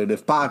Pac-head, dude.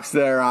 If Pac's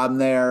there, I'm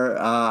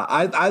there.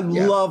 I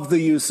love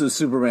the use of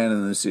Superman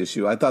in this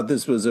issue. I thought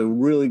this was a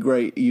really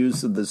great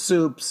use of the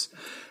soups.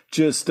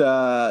 Just,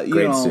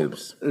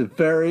 soups.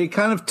 Very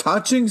kind of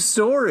touching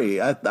story.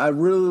 I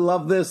really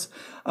love this.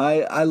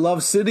 I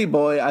love City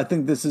Boy. I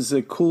think this is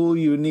a cool,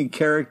 unique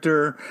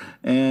character,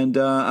 and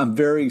I'm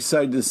very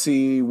excited to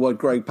see what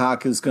Greg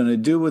Pak is going to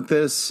do with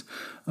this.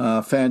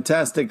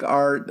 Fantastic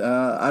art.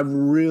 I've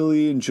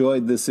really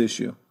enjoyed this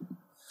issue.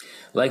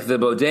 Like the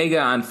bodega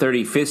on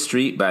 35th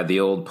Street by the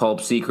old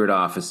Pulp Secret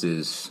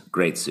offices,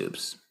 great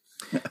soups.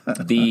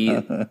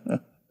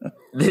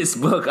 This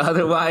book,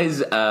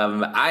 otherwise,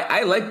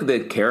 I like the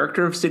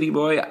character of City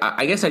Boy.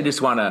 I guess I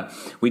just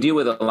we deal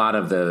with a lot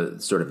of the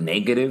sort of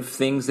negative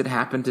things that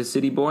happen to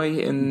City Boy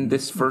in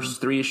this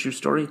first 3-issue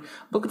story.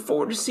 Looking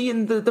forward to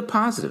seeing the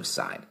positive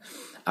side.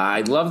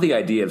 I love the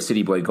idea of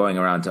City Boy going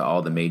around to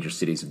all the major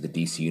cities of the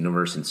DC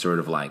universe and sort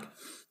of like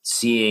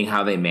seeing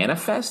how they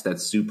manifest.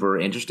 That's super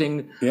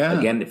interesting. Yeah.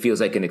 Again, it feels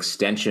like an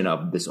extension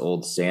of this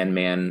old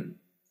Sandman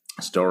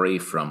story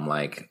from,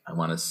 like, I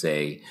want to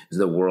say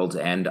the World's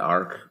End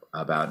arc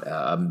about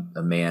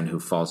a man who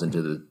falls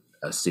into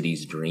a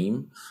city's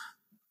dream.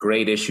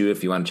 Great issue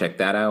if you want to check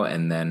that out.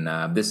 And then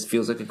this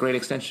feels like a great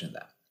extension of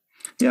that.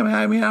 Yeah,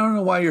 I mean, I don't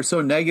know why you're so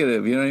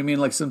negative. You know what I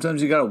mean? Like,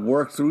 sometimes you got to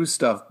work through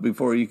stuff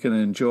before you can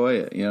enjoy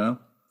it, you know?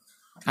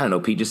 I don't know,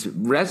 Pete. Just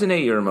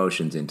resonate your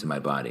emotions into my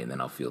body, and then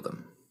I'll feel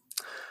them.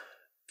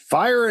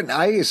 Fire and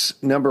Ice,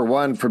 number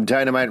 1 from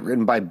Dynamite,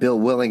 written by Bill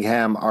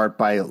Willingham, art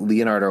by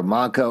Leonardo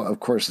Manco. Of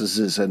course, this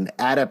is an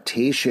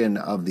adaptation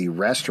of the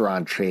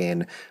restaurant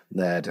chain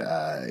that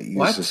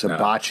uses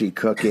hibachi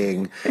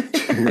cooking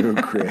to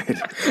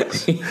create.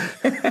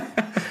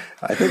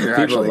 I think they're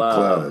actually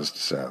closed.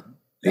 So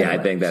yeah, I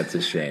think that's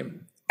a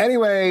shame.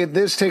 Anyway,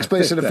 this takes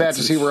place in a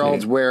fantasy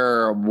world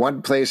where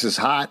one place is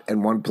hot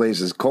and one place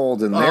is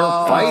cold, and they're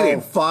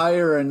fighting.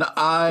 Fire and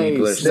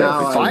Ice. They're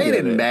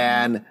fighting,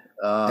 man.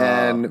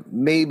 And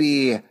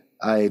maybe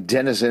a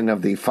denizen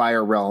of the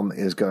fire realm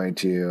is going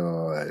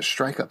to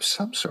strike up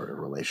some sort of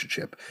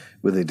relationship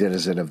with a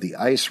denizen of the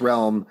ice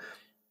realm.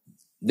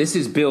 This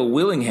is Bill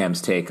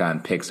Willingham's take on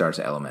Pixar's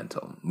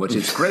Elemental, which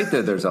is great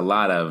that there's a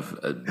lot of,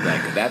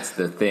 that's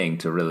the thing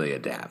to really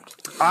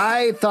adapt.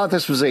 I thought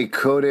this was a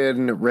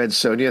Coden Red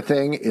Sonja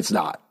thing. It's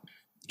not.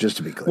 Just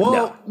to be clear.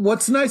 Well,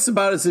 what's nice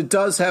about it is it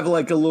does have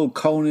like a little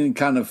Conan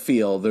kind of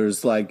feel.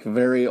 There's like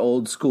very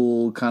old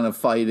school kind of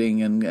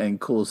fighting and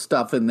cool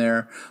stuff in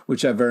there,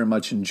 which I very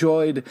much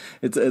enjoyed.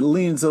 It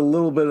leans a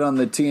little bit on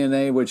the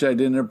TNA, which I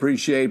didn't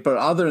appreciate. But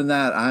other than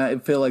that, I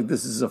feel like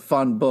this is a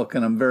fun book,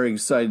 and I'm very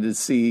excited to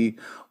see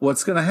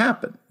what's going to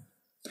happen.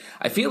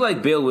 I feel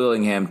like Bill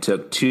Willingham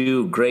took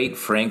 2 great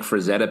Frank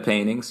Frazetta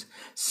paintings,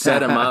 set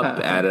them up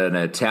at an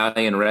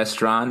Italian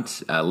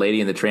restaurant, Lady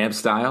and the Tramp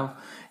style,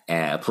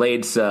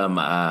 played some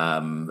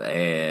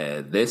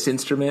this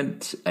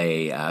instrument,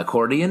 a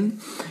accordion,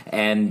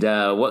 and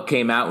what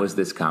came out was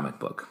this comic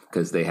book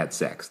because they had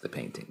sex, the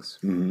paintings.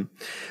 Mm-hmm.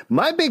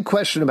 My big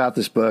question about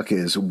this book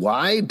is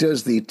why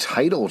does the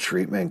title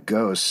treatment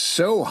go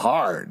so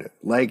hard?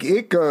 Like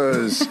it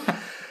goes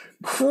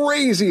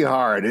crazy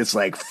hard. It's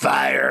like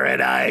Fire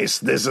and Ice.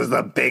 This is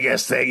the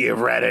biggest thing you've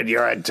read in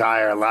your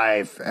entire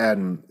life.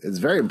 And it's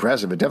very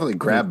impressive. It definitely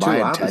grabbed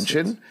my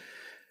attention.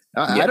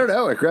 I don't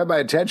know. It grabbed my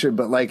attention,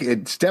 but like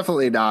it's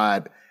definitely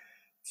not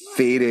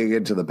fading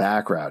into the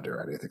background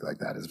or anything like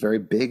that. It's very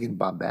big and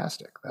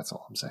bombastic. That's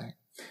all I'm saying.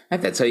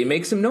 That's how you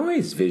make some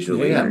noise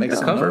visually. Yeah, make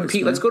some cover. noise,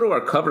 Pete, let's go to our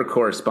cover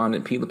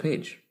correspondent, Pete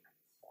LePage.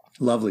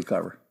 Lovely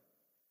cover.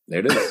 There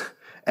it is.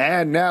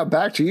 And now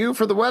back to you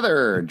for the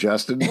weather,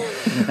 Justin.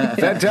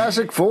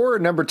 Fantastic Four,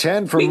 number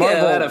 10 for Marvel. We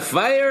got a lot of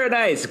fire and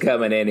ice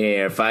coming in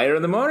here. Fire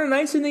in the morning,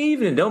 ice in the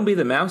evening. Don't be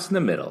the mouse in the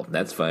middle.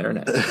 That's fire and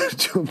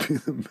ice. Don't be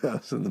the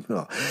mouse in the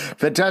middle.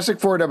 Fantastic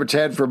Four, number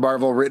 10 for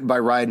Marvel, written by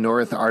Ryan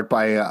North, art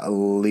by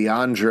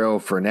Leandro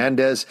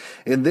Fernandez.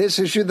 In this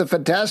issue, the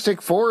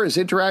Fantastic Four is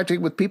interacting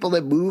with people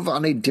that move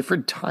on a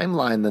different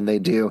timeline than they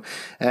do.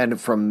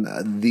 And from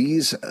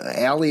these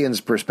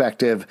aliens'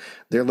 perspective,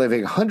 they're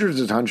living hundreds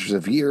and hundreds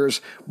of years,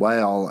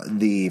 while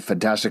the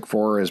Fantastic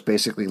Four is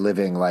basically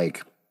living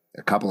like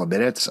a couple of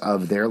minutes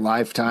of their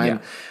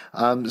lifetime.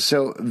 Yeah.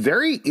 So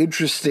very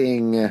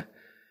interesting,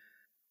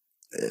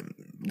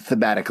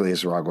 thematically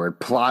is the wrong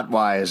word,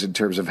 plot-wise in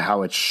terms of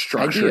how it's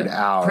structured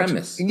out.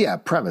 Premise. Yeah,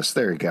 premise.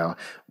 There you go.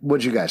 What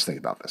do you guys think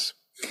about this?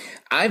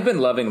 I've been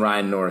loving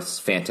Ryan North's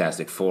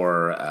Fantastic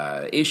Four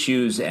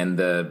issues and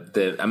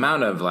the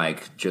amount of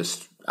like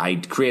just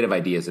creative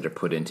ideas that are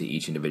put into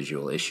each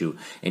individual issue.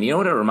 And you know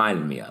what it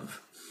reminded me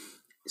of?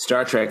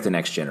 Star Trek The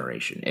Next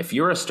Generation. If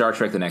you're a Star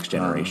Trek The Next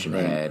Generation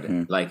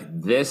head, like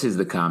this is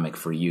the comic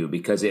for you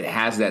because it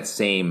has that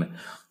same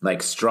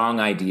like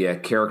strong idea,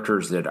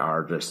 characters that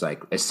are just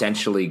like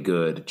essentially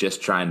good,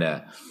 just trying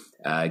to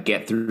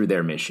get through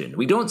their mission.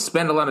 We don't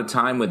spend a lot of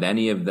time with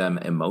any of them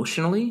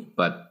emotionally,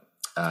 but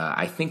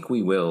I think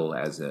we will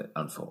as it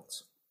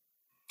unfolds.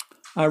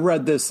 I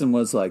read this and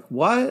was like,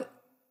 what?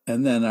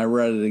 And then I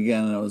read it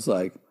again and I was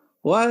like,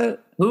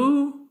 what?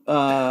 Who?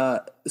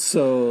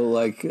 So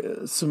like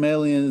some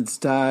aliens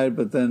died,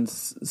 but then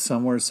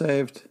some were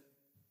saved.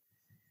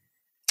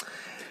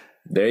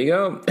 There you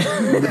go.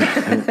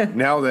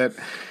 Now that,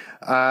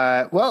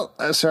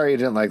 sorry you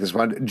didn't like this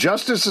one.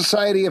 Justice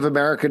Society of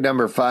America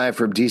number 5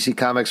 from DC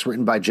Comics,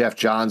 written by Jeff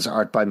Johns,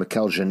 art by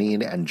Mikel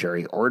Janin and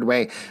Jerry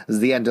Ordway. This is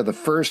the end of the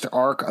first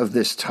arc of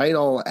this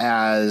title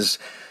as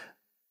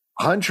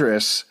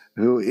Huntress,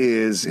 who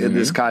is in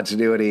this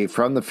continuity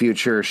from the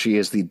future. She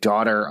is the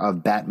daughter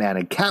of Batman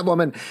and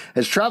Catwoman,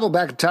 has traveled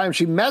back in time.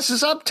 She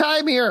messes up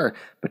time here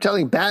by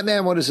telling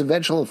Batman what his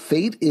eventual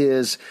fate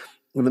is.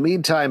 In the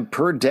meantime,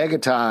 Per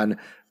Degaton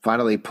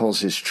finally pulls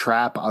his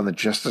trap on the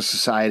Justice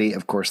Society.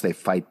 Of course, they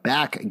fight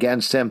back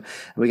against him.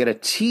 And we get a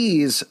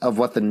tease of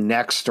what the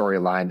next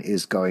storyline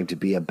is going to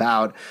be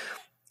about.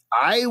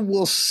 I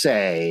will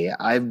say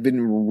I've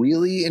been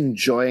really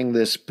enjoying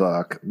this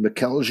book.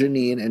 Mikel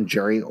Janin and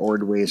Jerry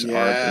Ordway's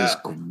art is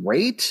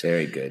great.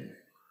 Very good.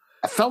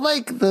 I felt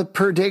like the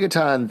Per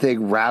Degaton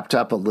thing wrapped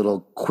up a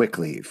little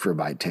quickly for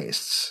my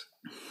tastes.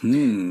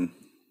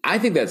 I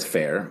think that's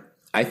fair.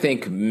 I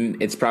think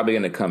it's probably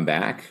going to come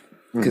back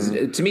because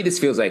to me this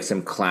feels like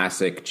some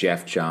classic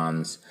Jeff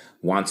Johns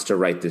wants to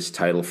write this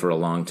title for a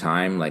long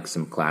time, like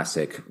some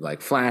classic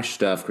like Flash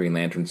stuff, Green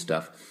Lantern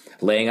stuff,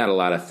 laying out a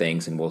lot of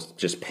things and we'll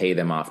just pay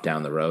them off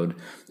down the road.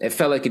 It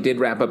felt like it did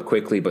wrap up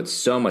quickly, but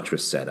so much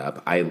was set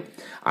up.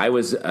 I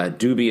was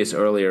dubious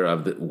earlier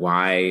of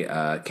why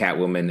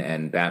Catwoman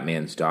and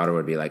Batman's daughter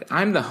would be like,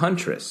 I'm the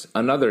Huntress,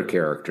 another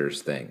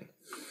character's thing.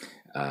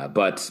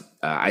 But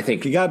I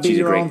think you got to be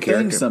your own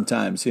character. thing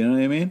sometimes. You know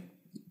what I mean?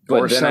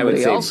 Or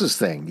somebody else's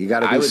thing. You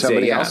got to be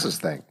somebody else's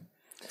thing.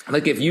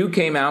 Like if you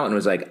came out and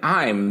was like,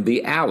 I'm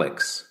the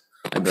Alex,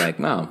 I'd be like,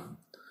 no,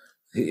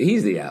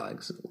 he's the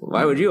Alex.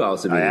 Why would you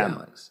also be the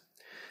Alex?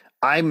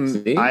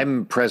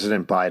 I'm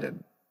President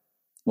Biden.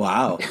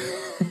 Wow.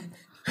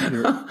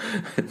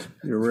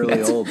 You're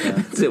really old, man.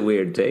 That's a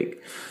weird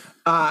take.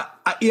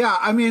 Yeah,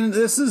 I mean,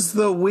 this is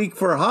the week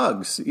for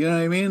hugs. You know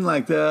what I mean?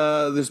 Like,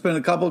 there's been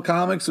a couple of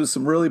comics with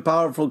some really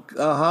powerful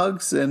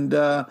hugs, and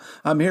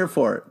I'm here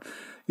for it.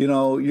 You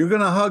know, you're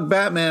going to hug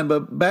Batman,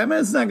 but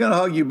Batman's not going to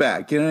hug you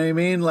back. You know what I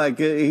mean? Like,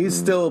 he's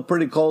still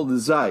pretty cold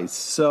as ice.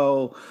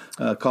 So,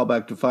 call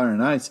back to Fire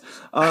and Ice.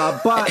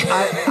 But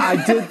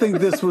I did think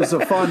this was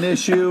a fun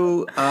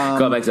issue.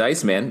 Call back to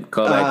Iceman.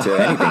 Call back to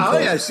anything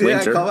cold.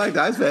 Winter. Call back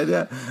to Iceman,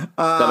 yeah.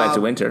 Call back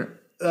to Winter.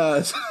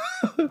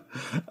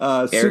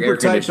 Super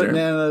tight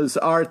bananas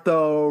art,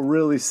 though,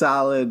 really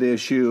solid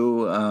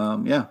issue.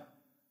 Yeah,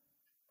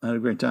 I had a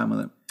great time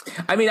with it.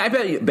 I mean, I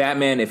bet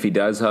Batman, if he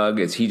does hug,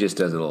 he just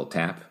does a little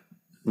tap.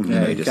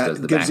 Yeah, he just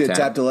does the gives you a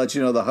tap to let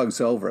you know the hug's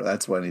over.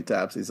 That's when he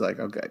taps. He's like,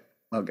 okay.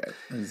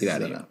 Get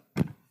out of here.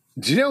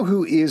 Do you know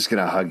who is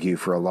going to hug you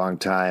for a long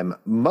time?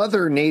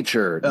 Mother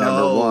Nature,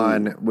 number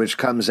one, which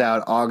comes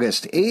out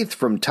August 8th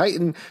from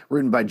Titan,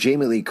 written by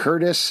Jamie Lee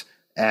Curtis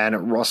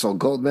and Russell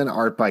Goldman,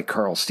 art by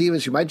Carl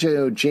Stevens. You might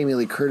know Jamie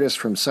Lee Curtis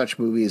from such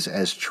movies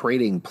as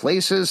Trading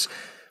Places.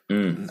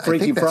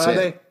 Freaky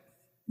Friday?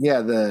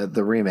 Yeah,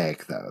 the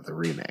remake, though. The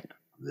remake.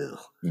 Ugh.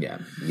 Yeah,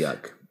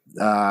 yuck.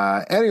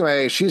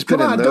 Anyway, she's been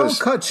Come on, in those.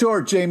 don't cut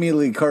short Jamie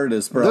Lee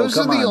Curtis, bro. Those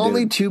Come are the on,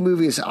 only dude. two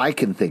movies I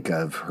can think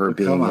of her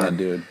being Come on, in.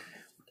 dude.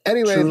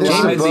 Anyway, Truly. this is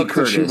a Jamie Lee book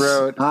that she Curtis.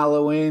 wrote,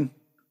 Halloween.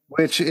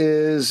 which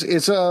is,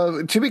 it's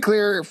a, to be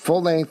clear,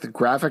 full-length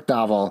graphic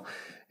novel.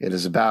 It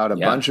is about a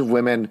bunch of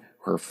women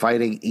who are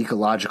fighting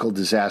ecological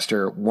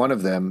disaster. One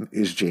of them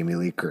is Jamie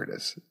Lee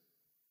Curtis.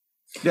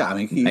 Yeah, I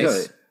mean,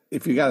 Nice.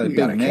 if you got a You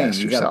gotta big name, cast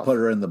you got to yourself. put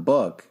her in the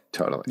book.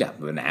 Totally. Yeah,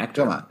 an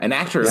actor. Come on. An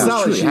actor It's who's not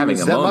like truly she having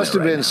was- a That moment must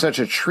have right been now. such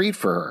a treat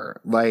for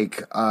her,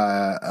 like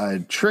a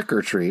trick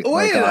or treat,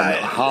 Wait like a on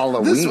minute.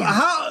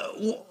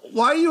 Halloween.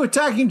 Why are you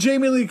attacking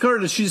Jamie Lee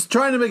Curtis? She's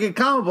trying to make a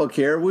comic book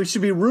here. We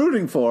should be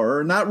rooting for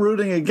her, not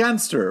rooting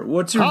against her.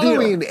 What's your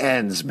Halloween deal?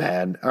 ends,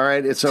 man. All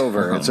right, it's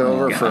over. It's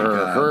over for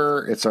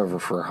her. It's over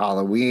for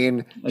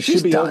Halloween. It She's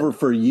should be done. over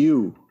for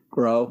you,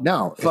 bro.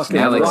 No, it's fucking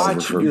never over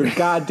watch for your me.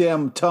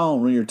 goddamn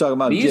tone when you're talking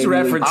about These Jamie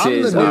Lee.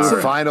 references- I'm the new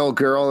are- final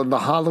girl in the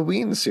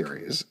Halloween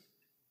series.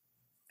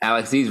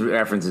 Alex, these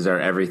references are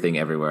everything,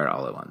 everywhere,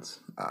 all at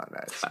once. Oh,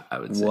 nice. I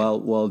would say.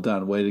 Well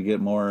done. Way to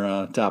get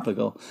more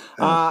topical.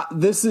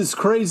 This is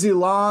crazy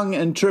long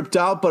and tripped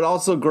out, but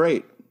also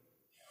great.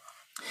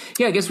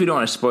 Yeah, I guess we don't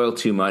want to spoil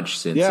too much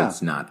since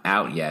it's not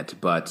out yet.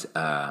 But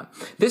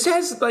this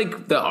has,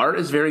 like, the art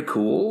is very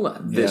cool.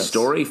 The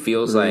story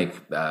feels like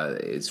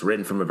it's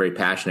written from a very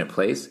passionate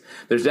place.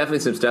 There's definitely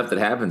some stuff that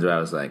happens where I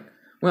was like,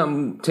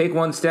 well, take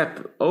one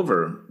step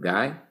over,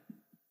 guy.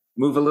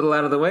 Move a little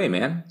out of the way,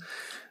 man.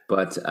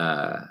 But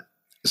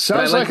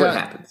Sounds I like like what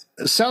happens.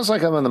 Sounds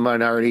like I'm in the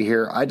minority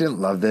here. I didn't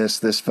love this.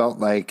 This felt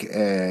like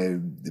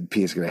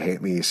P's going to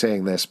hate me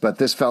saying this, but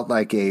this felt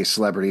like a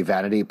celebrity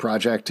vanity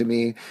project to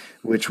me,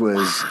 which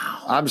was,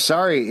 I'm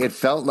sorry, it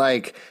felt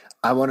like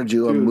I want to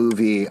do a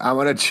movie. I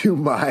want to do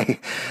my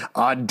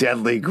On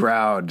Deadly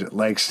Ground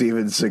like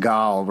Steven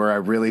Seagal, where I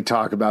really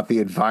talk about the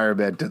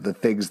environment and the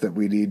things that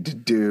we need to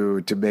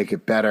do to make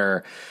it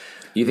better.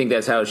 You think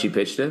that's how she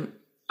pitched it?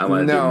 I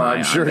want to do No, my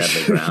I'm sure On she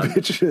Deadly Ground.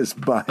 pitches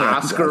by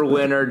Oscar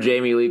winner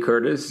Jamie Lee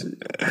Curtis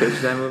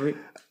pitched that movie.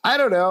 I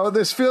don't know.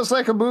 This feels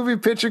like a movie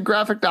pitch in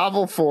graphic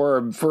novel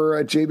form for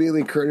a Jamie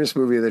Lee Curtis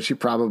movie that she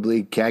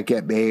probably can't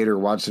get made or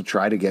wants to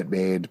try to get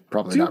made.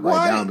 Probably not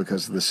right now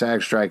because of the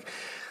SAG strike.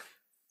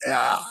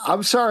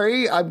 I'm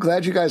sorry. I'm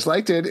glad you guys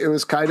liked it. It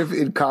was kind of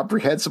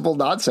incomprehensible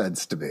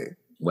nonsense to me.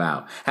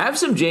 Wow. Have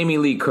some Jamie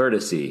Lee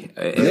courtesy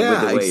with the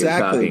Yeah, way exactly, you're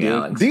talking, dude.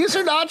 Alex. These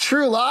are not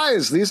true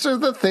lies. These are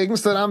the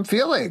things that I'm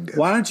feeling.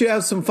 Why don't you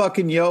have some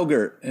fucking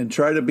yogurt and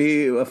try to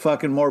be a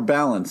fucking more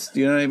balanced?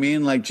 You know what I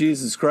mean? Like,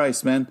 Jesus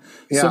Christ, man.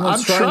 Yeah,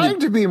 Someone's I'm trying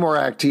to be more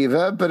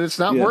Activa, but it's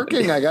not Yeah.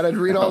 working. I got to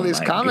read all Oh these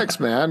my comics,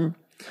 man.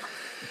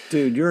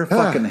 Dude, you're a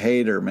fucking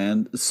hater,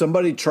 man.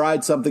 Somebody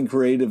tried something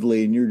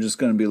creatively and you're just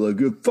going to be like,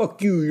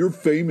 fuck you, you're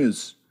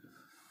famous.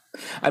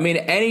 I mean,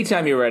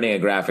 anytime you're writing a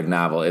graphic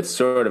novel, it's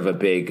sort of a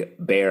big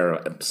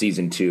Bear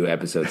season 2,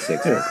 episode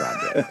 6 of a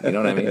project. You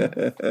know what I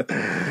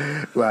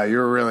mean? Wow, you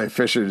were really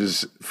fishing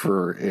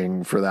for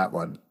that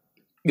one.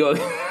 Go.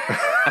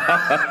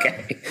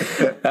 Okay.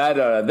 I don't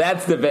know.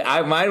 That's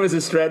mine was a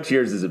stretch.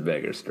 Yours is a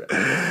bigger stretch.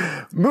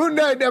 Moon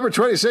Knight number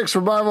 26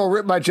 from Marvel,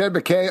 written by Jed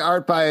McKay,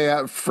 art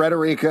by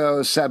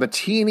Federico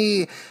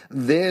Sabatini.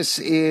 This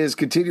is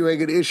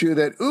continuing an issue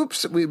that,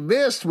 we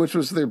missed, which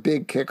was their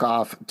big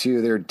kickoff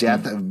to their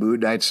Death of Moon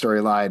Knight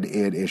storyline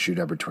in issue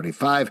number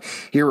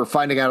 25. Here we're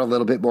finding out a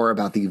little bit more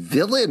about the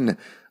villain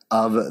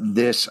of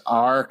this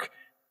arc.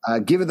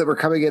 Given that we're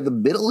coming in the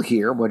middle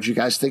here, what did you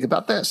guys think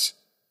about this?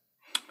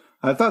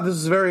 I thought this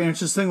was very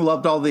interesting.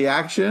 Loved all the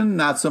action,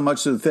 not so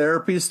much the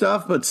therapy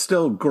stuff, but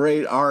still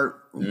great art.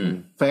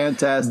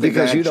 Fantastic.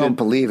 Because action. you don't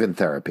believe in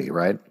therapy,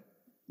 right?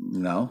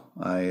 No,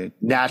 I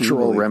Natural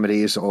do believe-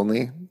 remedies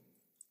only.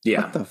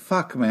 Yeah. What the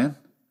fuck, man?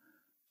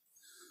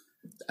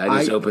 I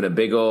just opened a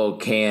big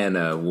old can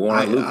of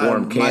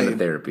lukewarm can of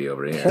therapy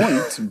over here.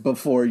 Point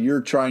before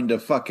you're trying to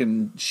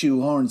fucking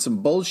shoehorn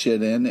some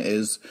bullshit in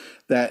is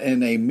that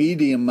in a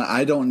medium,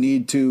 I don't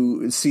need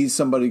to see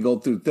somebody go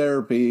through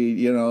therapy.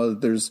 You know,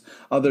 there's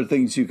other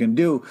things you can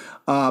do.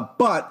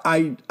 But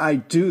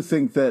I do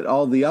think that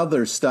all the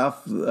other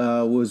stuff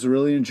was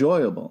really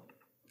enjoyable.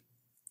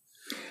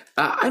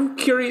 I'm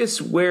curious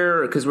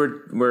because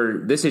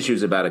this issue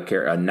is about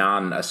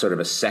a sort of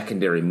a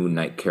secondary Moon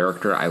Knight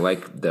character. I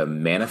like the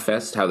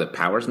manifest, how the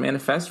powers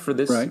manifest for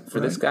this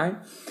this guy,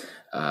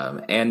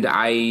 and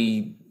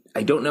I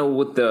don't know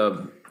what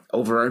the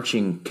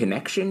overarching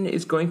connection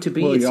is going to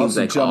be. Well, it you seems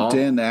also like jumped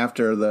in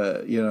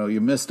after you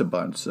missed a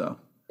bunch, so.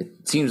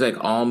 It seems like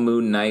all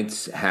Moon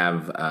Knights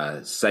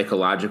have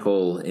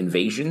psychological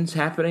invasions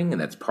happening,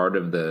 and that's part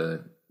of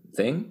the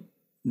thing.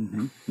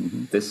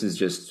 This is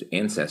just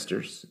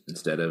ancestors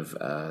instead of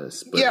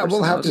split. Yeah,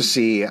 we'll have to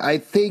see. I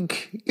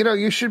think,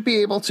 you should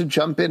be able to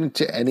jump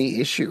into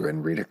any issue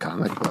and read a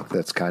comic book.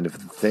 That's kind of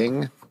the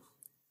thing.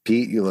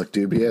 Pete, you look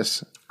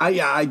dubious.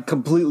 I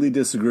completely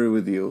disagree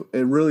with you.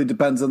 It really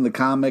depends on the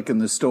comic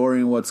and the story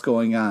and what's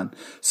going on.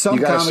 Some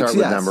You got to comics, start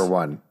with yes. number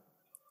one,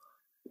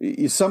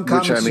 Some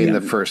comics, which I mean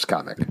the first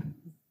comic.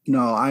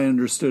 No, I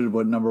understood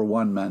what number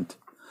one meant.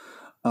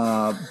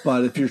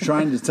 But if you're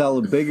trying to tell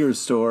a bigger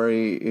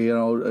story,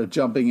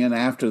 jumping in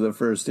after the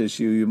first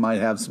issue, you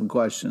might have some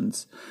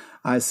questions.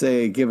 I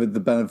say give it the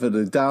benefit of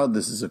the doubt.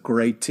 This is a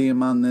great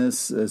team on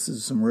this. This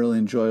is some really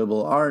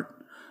enjoyable art.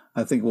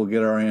 I think we'll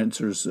get our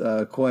answers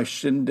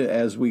questioned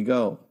as we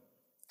go.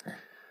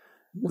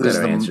 This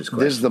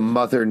is the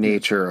mother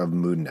nature of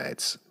Moon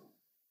Knights.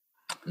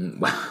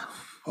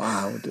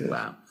 Wow, dude.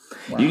 Wow.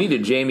 You need a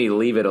Jamie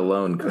leave it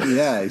alone. Chris.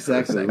 Yeah,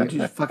 exactly. Would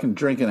you fucking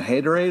drinking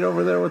Haterade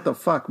over there? What the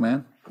fuck,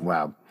 man?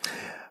 Wow.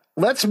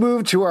 Let's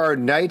move to our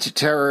Night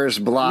Terrors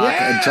block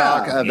and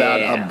talk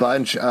about a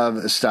bunch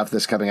of stuff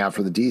that's coming out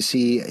for the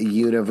DC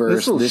universe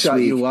This will shut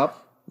week. you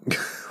up.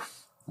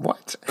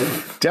 What?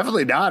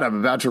 Definitely not. I'm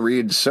about to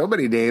read so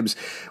many names.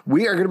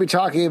 We are going to be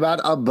talking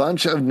about a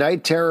bunch of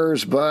Night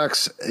Terrors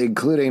books,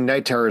 including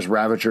Night Terrors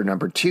Ravager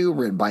 #2,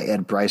 written by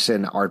Ed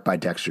Bryson, art by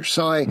Dexter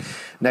Soy.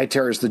 Night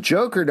Terrors The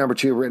Joker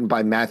 #2, written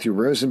by Matthew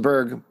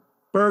Rosenberg.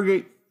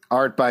 Bergie.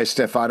 Art by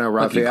Stefano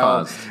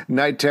Raphael.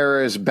 Night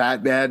Terrors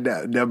Batman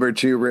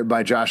 #2, written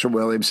by Joshua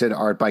Williamson,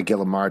 art by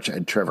Gilliam March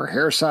and Trevor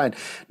Hairsine.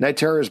 Night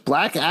Terrors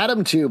Black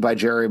Adam 2 by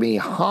Jeremy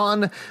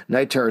Hahn.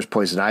 Night Terrors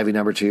Poison Ivy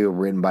 #2,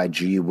 written by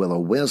G. Willow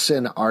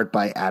Wilson, art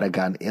by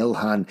Adagon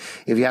Ilhan.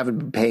 If you haven't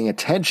been paying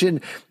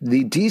attention,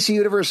 the DC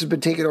universe has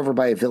been taken over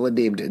by a villain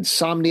named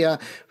Insomnia,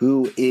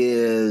 who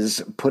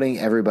is putting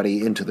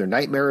everybody into their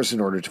nightmares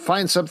in order to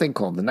find something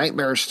called the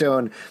Nightmare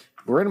Stone.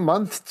 We're in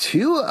month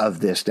 2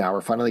 of this now.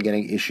 We're finally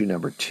getting issue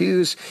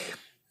 #2s.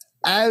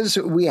 As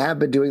we have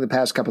been doing the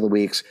past couple of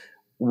weeks,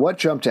 what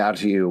jumped out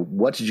to you?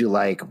 What did you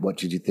like? What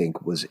did you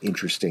think was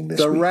interesting this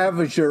week? The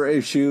Ravager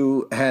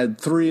issue had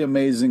 3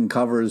 amazing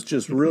covers,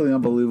 just really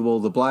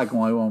unbelievable. The black and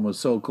white one was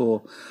so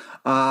cool.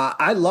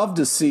 I love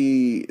to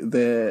see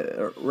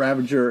the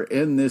Ravager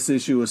in this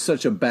issue. It was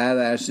such a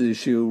badass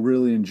issue.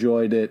 Really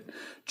enjoyed it.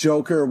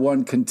 Joker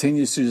one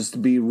continues to just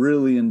be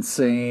really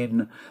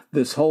insane.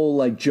 This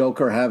whole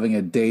Joker having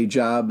a day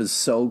job is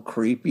so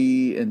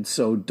creepy and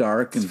so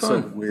dark and so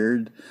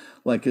weird.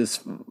 Like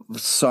his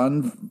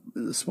son,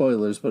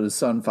 spoilers, but his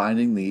son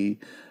finding the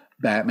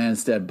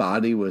Batman's dead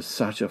body was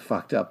such a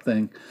fucked up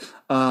thing.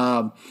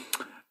 The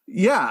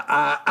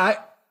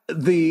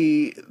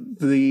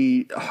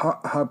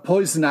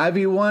Poison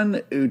Ivy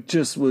one, it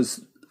just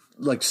was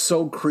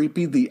so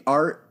creepy. The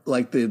art,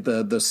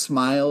 the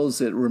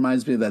smiles, it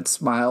reminds me of that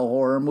Smile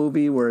horror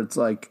movie where it's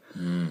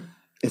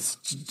it's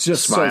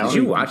just Smile. Did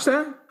you watch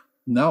that?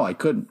 No, I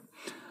couldn't.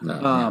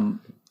 No,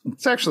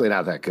 It's actually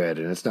not that good,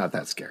 and it's not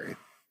that scary.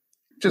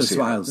 The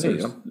smiles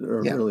are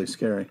really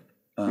scary.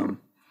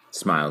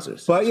 Smiles are.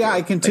 But yeah,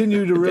 I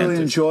continue to really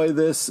enjoy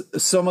this.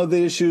 Some of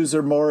the issues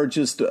are more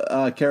just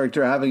a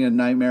character having a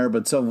nightmare,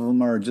 but some of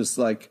them are just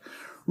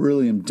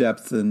really in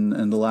depth and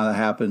a lot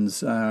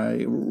happens.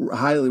 I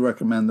highly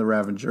recommend the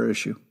Ravager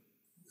issue.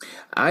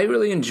 I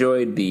really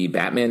enjoyed the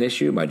Batman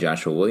issue by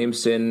Joshua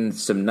Williamson.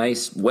 Some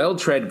nice,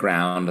 well-tread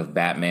ground of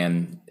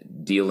Batman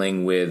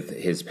dealing with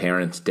his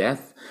parents'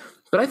 death.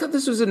 But I thought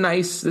this was a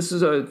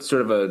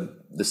sort of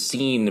the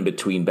scene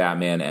between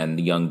Batman and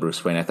the young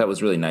Bruce Wayne. I thought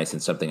was really nice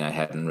and something I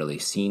hadn't really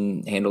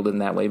seen handled in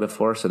that way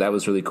before. So that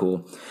was really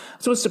cool.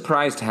 I was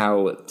surprised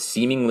how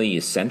seemingly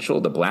essential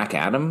the Black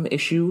Adam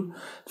issue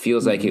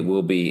feels like it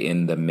will be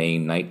in the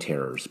main Night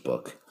Terrors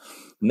book.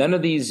 None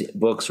of these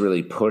books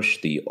really push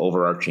the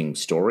overarching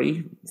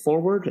story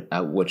forward,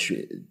 which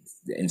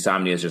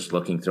Insomnia is just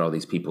looking through all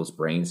these people's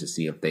brains to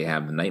see if they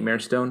have the Nightmare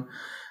Stone.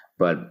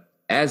 But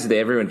as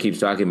everyone keeps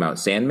talking about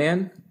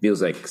Sandman,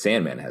 feels like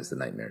Sandman has the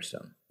Nightmare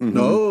Stone. Mm-hmm.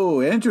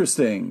 Oh,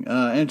 interesting.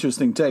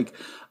 Interesting take.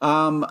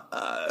 I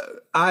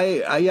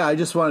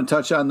just want to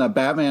touch on the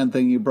Batman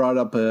thing. You brought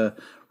up a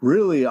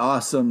really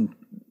awesome,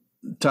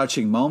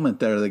 touching moment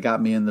there that got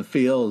me in the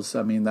feels.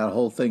 I mean, that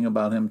whole thing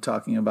about him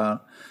talking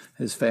about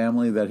his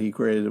family that he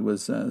created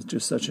was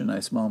just such a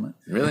nice moment.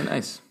 Really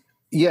nice.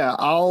 Yeah,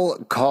 I'll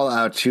call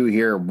out 2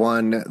 here.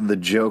 One, The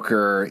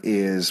Joker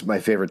is my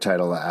favorite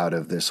title out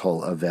of this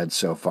whole event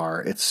so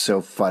far. It's so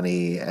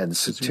funny and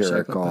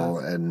satirical,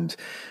 and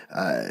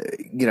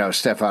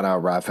Stefano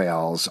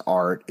Raphael's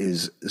art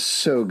is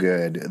so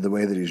good. The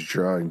way that he's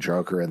drawing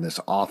Joker in this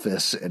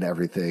office and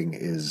everything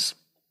is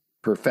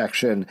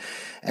perfection.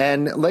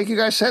 And like you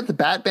guys said, the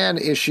Batman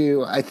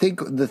issue, I think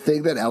the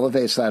thing that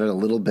elevates that a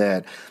little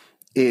bit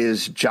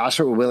is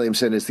Joshua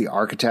Williamson is the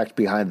architect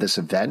behind this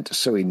event,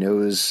 so he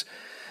has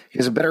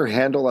a better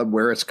handle on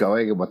where it's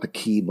going and what the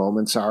key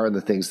moments are and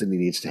the things that he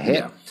needs to hit.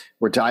 Yeah.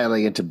 We're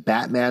dialing into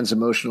Batman's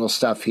emotional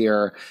stuff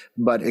here,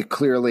 but it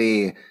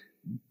clearly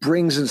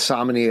brings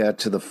Insomnia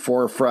to the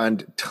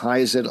forefront,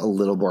 ties it a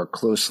little more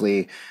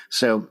closely.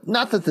 So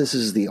not that this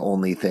is the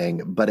only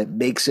thing, but it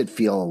makes it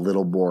feel a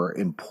little more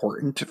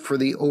important for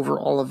the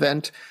overall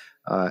event.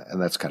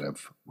 And that's kind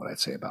of what I'd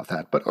say about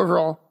that. But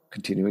overall,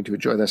 continuing to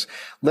enjoy this.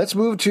 Let's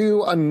move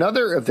to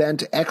another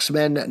event,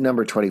 X-Men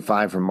number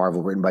 25 from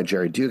Marvel, written by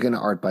Jerry Dugan,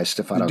 art by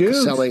Stefano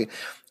Caselli.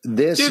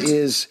 This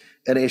is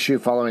an issue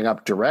following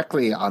up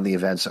directly on the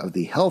events of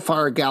the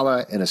Hellfire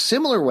Gala in a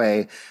similar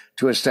way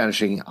to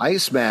Astonishing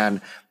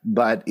Iceman,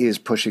 but is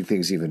pushing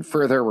things even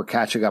further. We're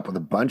catching up with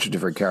a bunch of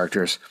different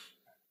characters,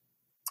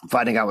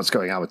 finding out what's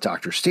going on with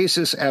Dr.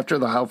 Stasis after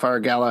the Hellfire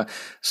Gala,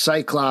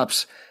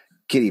 Cyclops,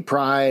 Kitty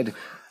Pryde.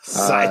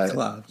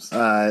 Cyclops.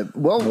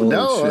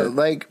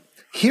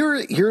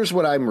 Here's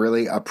what I'm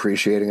really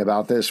appreciating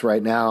about this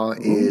right now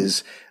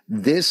is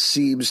this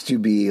seems to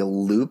be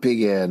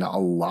looping in a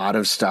lot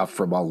of stuff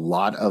from a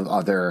lot of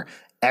other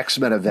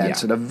X-Men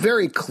events in a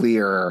very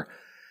clear,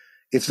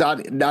 it's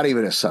not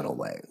even a subtle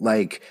way.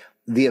 Like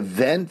the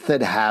event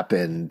that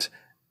happened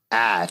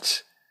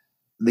at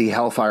the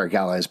Hellfire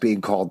Gala is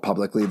being called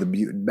publicly the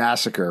Mutant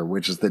Massacre,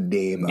 which is the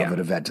name of an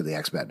event of the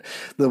X-Men.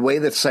 The way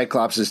that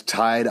Cyclops is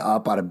tied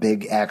up on a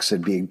big X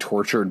and being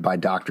tortured by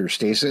Dr.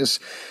 Stasis,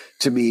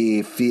 to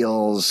me,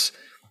 feels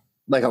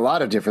like a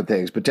lot of different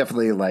things, but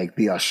definitely like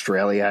the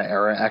Australia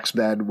era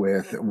X-Men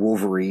with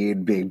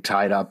Wolverine being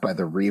tied up by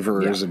the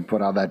Reavers and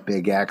put on that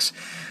big X.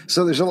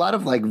 So there's a lot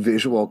of like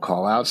visual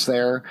call outs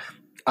there.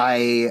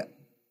 I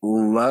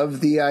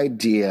love the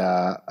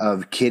idea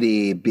of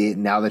Kitty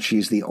being, now that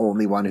she's the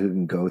only one who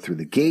can go through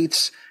the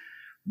gates,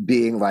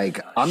 being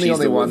like, she's the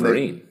only one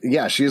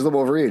that, she's the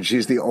Wolverine.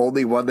 She's the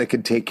only one that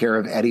can take care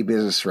of any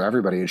business for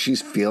everybody. And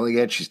she's feeling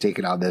it. She's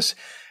taking on this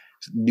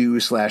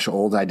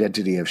new/old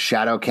identity of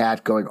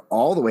Shadowcat, going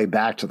all the way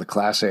back to the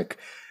classic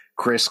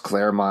Chris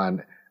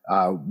Claremont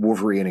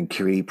Wolverine and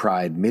Kitty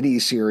Pryde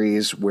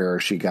miniseries, where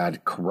she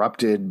got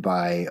corrupted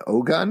by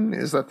Ogun.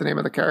 Is that the name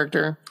of the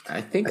character?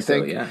 I think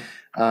so, yeah.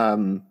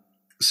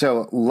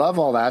 So love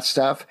all that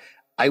stuff.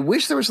 I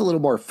wish there was a little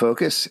more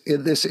focus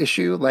in this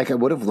issue. Like I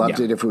would have loved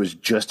it if it was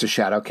just a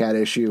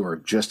Shadowcat issue or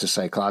just a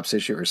Cyclops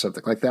issue or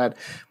something like that.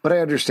 But I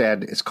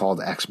understand it's called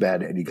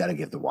X-Men and you got to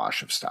give the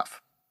wash of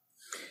stuff.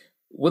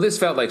 Well, this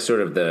felt like sort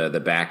of the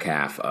back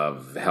half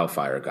of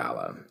Hellfire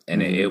Gala,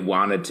 and it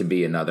wanted to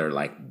be another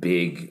like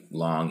big,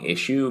 long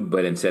issue,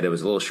 but instead it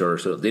was a little shorter,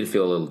 so it did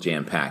feel a little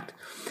jam-packed.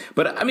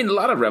 But, I mean, a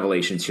lot of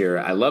revelations here.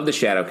 I love the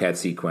Shadowcat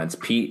sequence.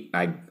 Pete,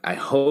 I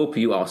hope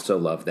you also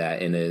love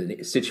that in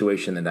a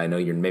situation that I know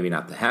you're maybe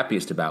not the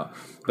happiest about,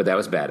 but that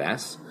was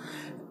badass.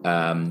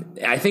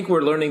 I think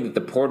we're learning that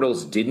the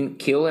portals didn't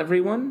kill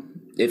everyone.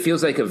 It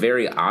feels like a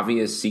very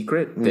obvious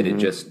secret that it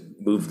just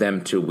moved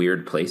them to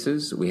weird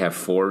places. We have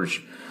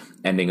Forge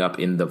ending up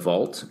in the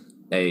vault,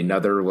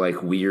 another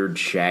like weird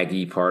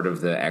shaggy part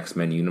of the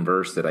X-Men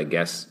universe that I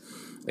guess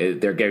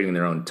they're getting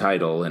their own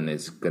title and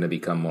is going to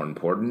become more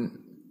important.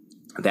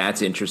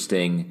 That's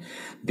interesting.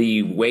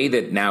 The way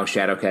that now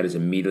Shadowcat is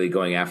immediately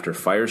going after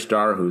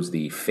Firestar, who's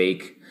the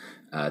fake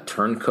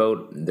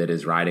turncoat that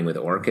is riding with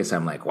Orcus,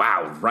 I'm like,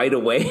 wow, right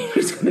away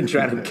he's going to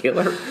try to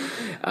kill her.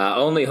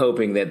 Only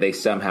hoping that they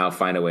somehow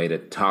find a way to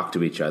talk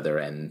to each other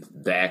and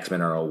the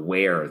X-Men are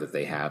aware that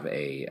they have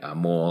a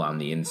mole on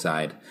the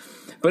inside.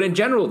 But in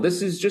general,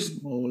 this is just,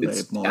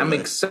 I'm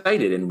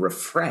excited and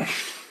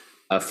refreshed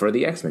for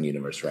the X-Men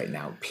universe right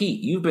now.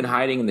 Pete, you've been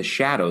hiding in the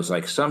shadows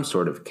like some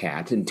sort of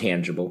cat,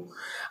 intangible,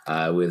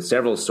 with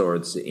several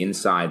swords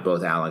inside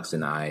both Alex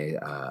and I,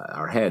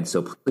 our heads.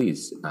 So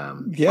please,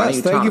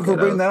 yes, thank you for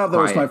bringing that up. That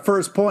was my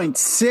first point.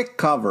 Sick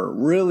cover,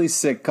 really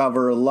sick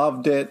cover.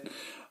 Loved it.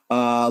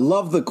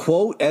 Loved the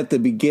quote at the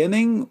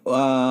beginning,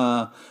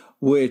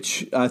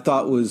 which I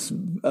thought was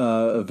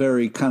a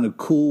very kind of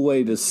cool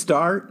way to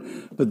start.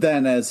 But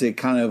then as it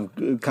kind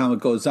of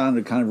goes on,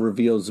 it kind of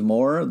reveals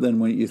more than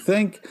what you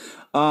think.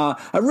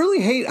 I really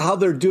hate how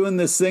they're doing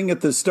this thing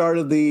at the start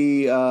of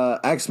the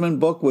X-Men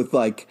book with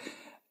like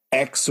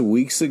X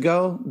weeks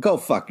ago. Go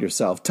fuck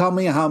yourself. Tell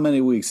me how many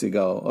weeks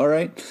ago. All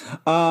right.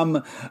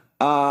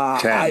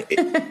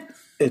 10.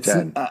 It's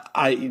 10.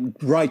 I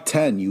write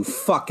 10. You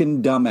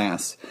fucking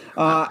dumbass.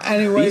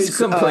 Anyways, these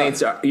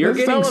complaints are you're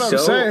getting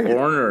so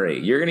ornery.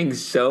 You're getting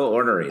so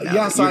ornery now.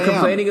 Yes, you're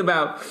complaining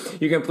about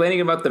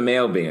the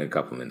mail being a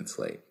couple minutes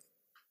late.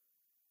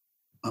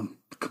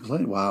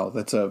 Complain. Wow,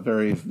 that's a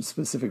very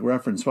specific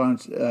reference. Why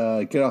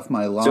don't get off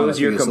my lawn? So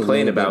is your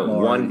complaint about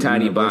one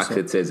tiny box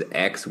that says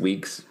X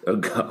weeks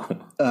ago?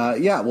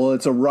 Yeah, well,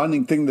 it's a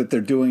running thing that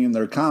they're doing in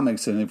their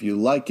comics, and if you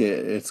like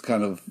it, it's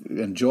kind of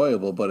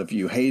enjoyable. But if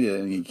you hate it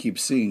and you keep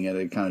seeing it,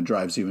 it kind of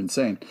drives you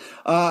insane.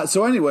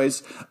 So,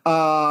 anyways,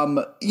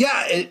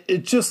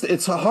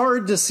 it's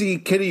hard to see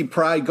Kitty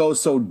Pryde go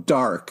so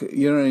dark.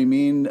 You know what I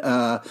mean?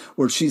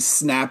 Where she's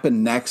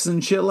snapping necks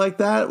and shit like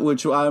that,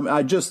 which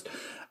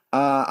I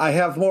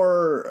have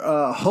more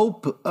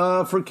hope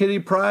for Kitty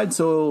Pryde.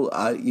 So,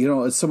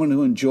 as someone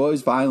who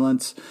enjoys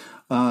violence,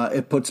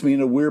 it puts me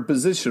in a weird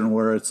position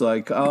where it's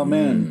like, oh,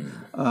 man,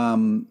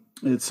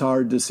 it's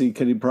hard to see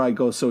Kitty Pryde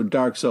go so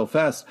dark so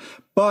fast.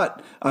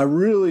 But I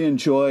really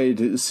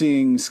enjoyed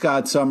seeing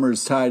Scott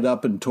Summers tied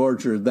up and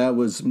tortured. That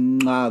was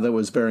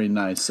very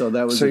nice. So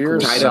that was you're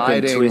cool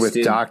siding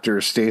with Dr.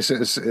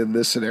 Stasis in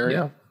this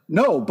scenario? Yeah.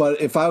 No, but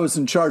if I was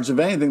in charge of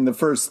anything, the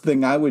first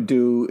thing I would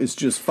do is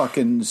just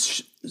fucking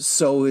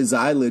sew his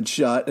eyelids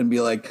shut and be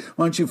like,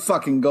 why don't you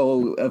fucking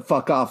go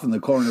fuck off in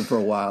the corner for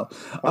a while?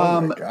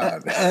 Oh, my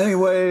God.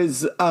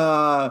 Anyways,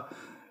 wow,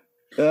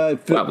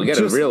 we got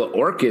a real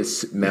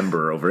Orcus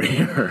member over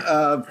here.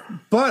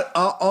 but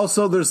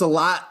also there's a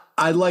lot.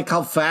 I like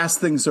how fast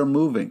things are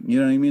moving. You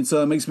know what I mean? So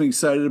that makes me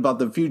excited about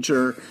the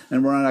future,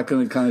 and we're not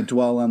going to kind of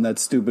dwell on that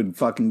stupid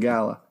fucking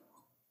gala.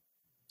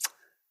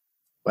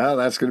 Well,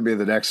 that's going to be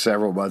the next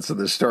several months of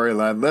the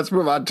storyline. Let's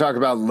move on to talk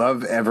about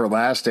Love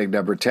Everlasting,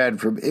 number 10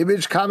 from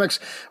Image Comics,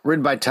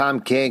 written by Tom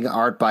King,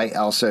 art by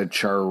Elsa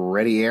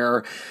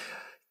Charretier.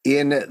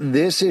 In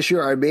this issue,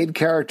 our main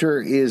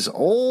character is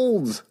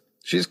old.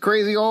 She's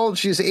crazy old.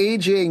 She's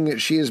aging.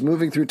 She is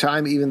moving through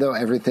time, even though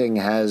everything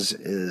has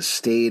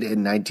stayed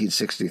in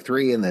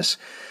 1963 in this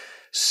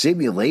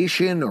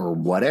simulation or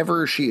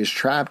whatever she is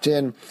trapped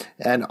in.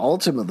 And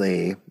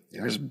ultimately,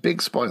 there's a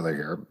big spoiler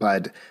here,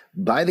 but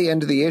by the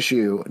end of the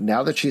issue,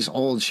 now that she's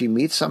old, she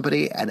meets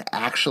somebody and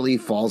actually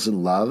falls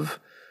in love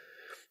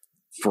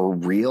for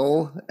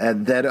real.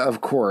 And then, of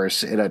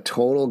course, in a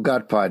total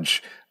gut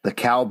punch, the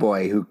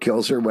cowboy who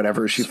kills her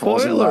whenever she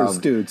falls in love. Spoilers,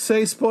 dude.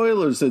 Say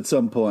spoilers at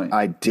some point.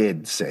 I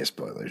did say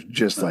spoilers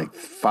just like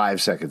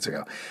 5 seconds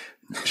ago.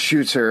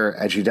 Shoots her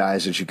and she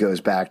dies, and she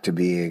goes back to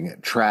being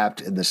trapped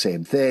in the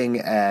same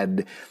thing.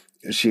 And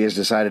she has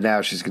decided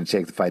now she's going to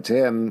take the fight to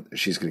him.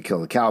 She's going to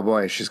kill the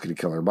cowboy. She's going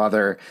to kill her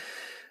mother.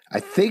 I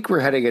think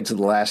we're heading into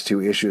the last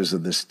two issues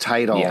of this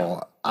title.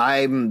 Yeah.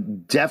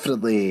 I'm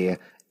definitely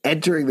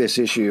entering this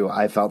issue.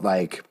 I felt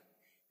like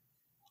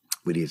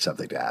we need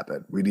something to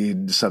happen. We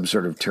need some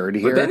sort of turn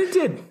here. But then it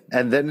did.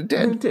 And then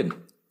it did.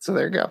 So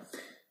there you go.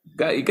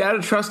 You got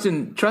to trust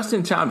in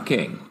Tom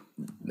King.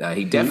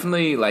 He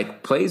definitely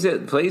plays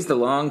the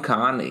long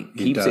con. He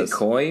keeps it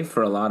coy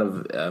for a lot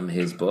of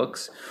his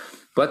books.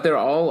 But they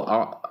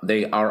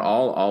are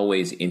all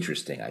always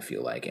interesting, I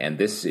feel like. And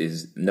this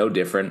is no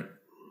different.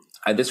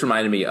 This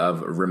reminded me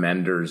of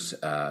Remender's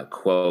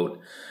quote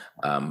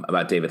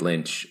about David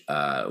Lynch,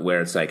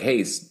 where it's like,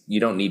 hey, you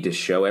don't need to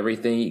show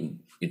everything.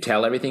 You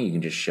tell everything. You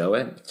can just show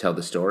it, tell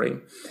the story.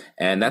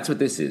 And that's what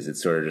this is.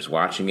 It's sort of just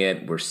watching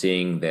it. We're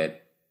seeing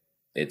that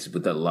it's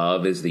the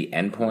love is the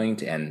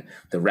endpoint, and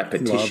the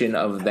repetition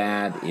of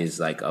that is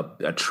like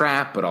a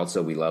trap, but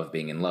also we love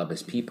being in love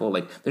as people.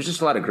 Like, there's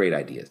just a lot of great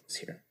ideas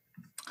here.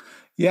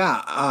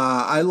 Yeah,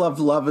 I love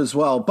love as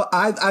well. But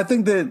I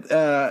think that,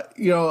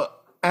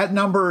 at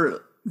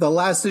the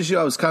last issue,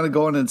 I was kind of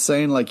going and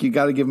saying, like, you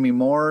got to give me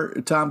more,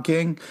 Tom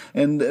King.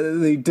 And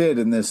they did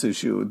in this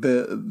issue.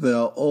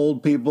 The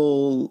old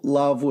people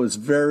love was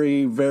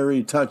very,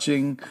 very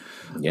touching.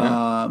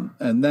 Yeah.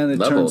 And then it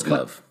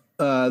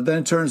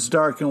turns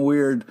dark and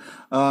weird.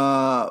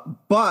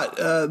 But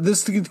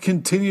this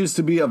continues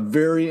to be a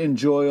very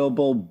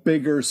enjoyable,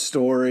 bigger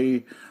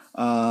story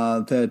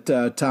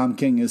that Tom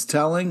King is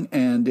telling,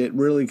 and it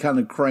really kind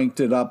of cranked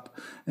it up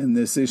in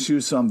this issue.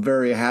 So I'm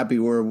very happy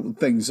where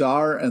things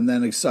are, and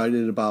then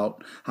excited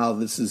about how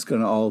this is going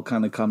to all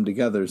kind of come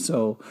together.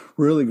 So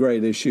really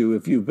great issue.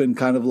 If you've been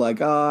kind of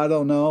like, I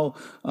don't know,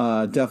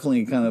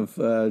 definitely kind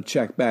of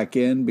check back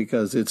in,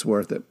 because it's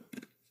worth it.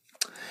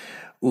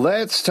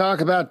 Let's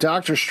talk about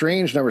Doctor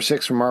Strange, number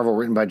 6 from Marvel,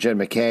 written by Jed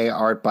MacKay,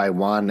 art by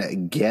Juan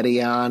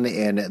Gedeon.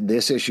 In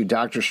this issue,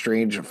 Doctor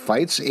Strange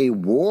fights a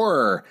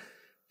war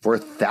for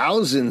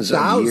thousands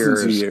of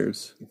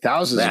years.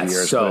 Thousands of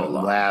years, but it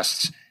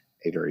lasts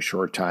a very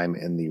short time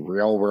in the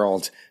real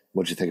world.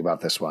 What'd you think about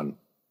this one?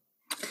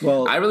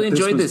 Well, I really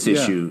enjoyed this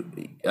issue.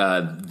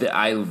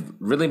 I've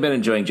really been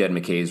enjoying Jed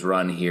MacKay's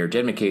run here.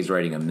 Jed MacKay's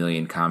writing 1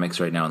 million comics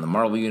right now in the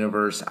Marvel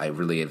Universe. I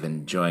really have been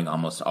enjoying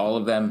almost all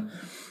of them.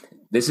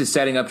 This is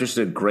setting up just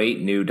a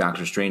great new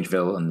Doctor Strange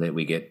villain that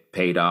we get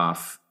paid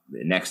off.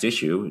 Next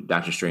issue,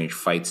 Doctor Strange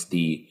fights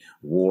the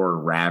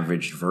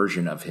war-ravaged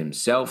version of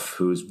himself,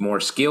 who's more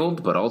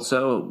skilled, but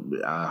also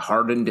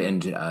hardened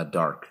and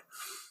dark.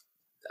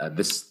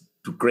 This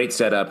great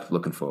setup.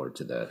 Looking forward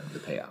to the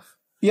payoff.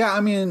 Yeah,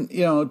 I mean,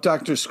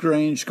 Doctor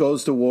Strange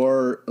goes to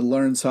war,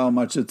 learns how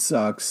much it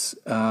sucks.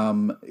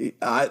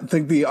 I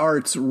think the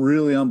art's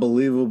really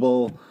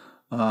unbelievable.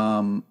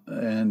 And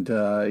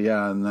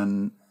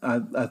then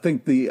I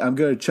think I'm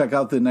going to check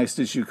out the next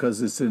issue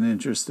because it's an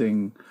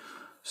interesting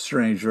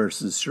Strange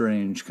versus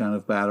Strange kind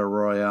of battle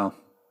royale.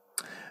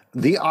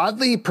 The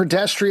Oddly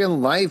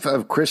Pedestrian Life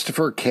of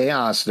Christopher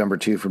Chaos, number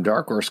 2 from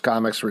Dark Horse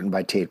Comics, written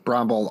by Tate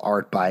Bromble,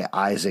 art by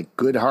Isaac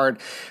Goodhart.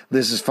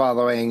 This is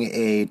following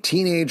a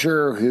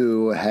teenager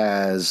who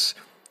has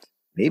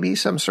maybe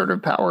some sort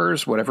of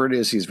powers, whatever it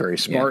is. He's very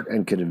smart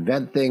and can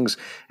invent things.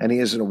 And he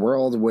is in a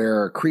world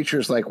where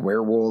creatures like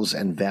werewolves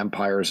and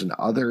vampires and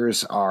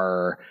others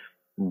are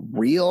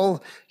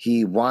real.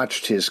 He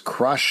watched his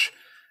crush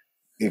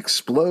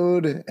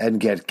explode and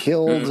get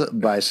killed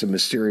by some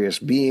mysterious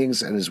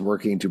beings and is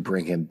working to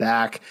bring him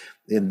back.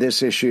 In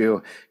this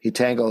issue, he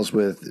tangles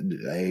with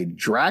a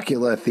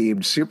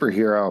Dracula-themed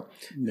superhero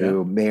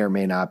who may or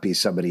may not be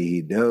somebody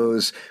he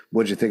knows.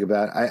 What'd you think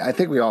about it? I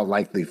think we all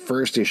liked the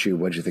first issue.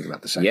 What'd you think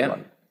about the second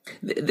one?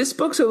 This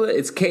book's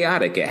it's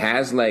chaotic. It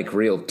has like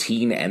real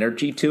teen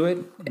energy to it,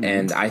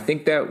 and I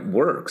think that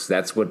works.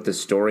 That's what the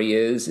story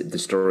is. The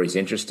story's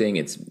interesting.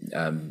 It's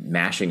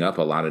mashing up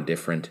a lot of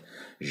different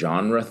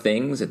genre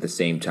things at the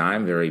same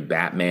time. Very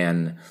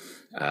Batman,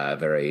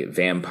 very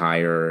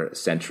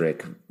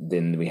vampire-centric.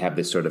 Then we have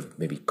this sort of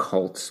maybe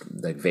cult,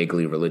 like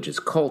vaguely religious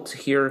cult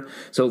here.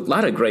 So a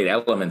lot of great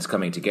elements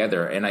coming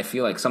together, and I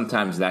feel like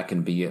sometimes that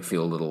can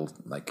feel a little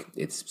like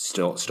it's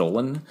still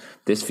stolen.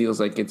 This feels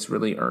like it's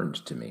really earned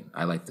to me.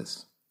 I like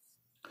this.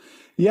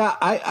 Yeah,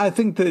 I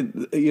think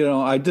that,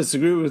 I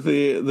disagree with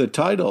the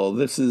title.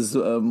 This is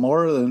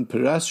more than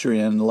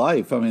pedestrian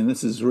life. I mean,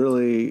 this is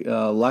really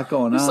a lot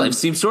going on. This life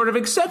seems sort of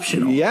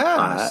exceptional. Yeah.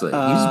 Honestly.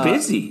 He's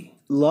busy.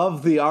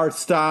 Love the art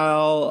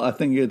style. I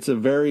think it's a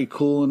very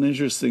cool and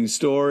interesting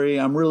story.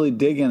 I'm really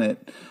digging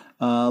it.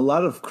 A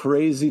lot of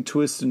crazy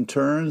twists and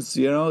turns.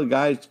 The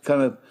guy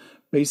kind of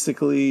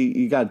basically,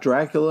 you got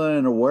Dracula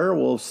and a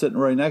werewolf sitting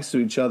right next to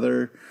each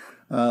other,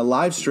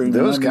 live streaming.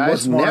 Those guys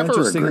what's more never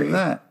interesting agree. than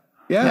that?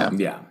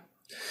 Yeah.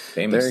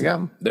 Famous. There you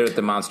go. They're at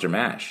the Monster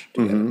Mash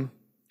together.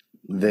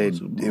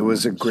 It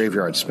was a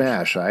graveyard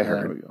smash, I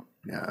heard. There we go.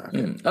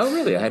 Yeah. Oh,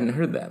 really? I hadn't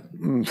heard that.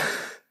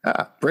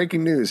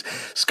 Breaking news.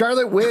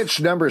 Scarlet Witch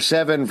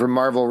 #7 from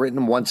Marvel,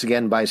 written once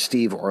again by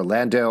Steve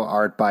Orlando,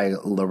 art by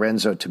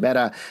Lorenzo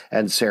Tometa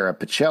and Sarah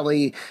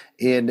Pichelli.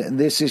 In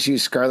this issue,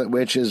 Scarlet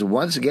Witch is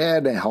once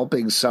again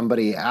helping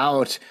somebody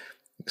out,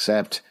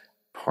 except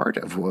part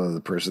of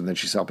the person that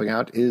she's helping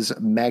out is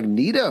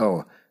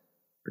Magneto,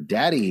 or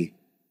Daddy.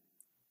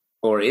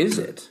 Or is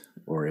it?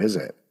 Or is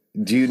it?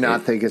 Do you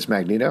not think it's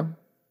Magneto?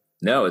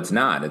 No, it's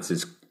not. It's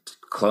his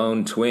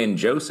clone twin,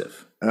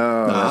 Joseph.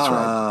 Oh, that's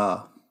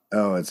right.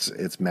 Oh,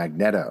 it's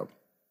Magneto.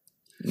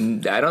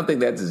 I don't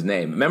think that's his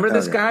name. Remember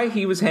this guy?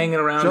 He was hanging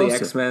around Joseph.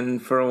 the X-Men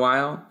for a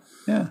while.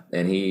 Yeah.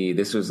 And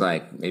this was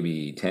like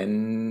maybe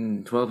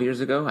 10, 12 years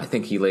ago. I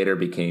think he later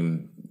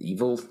became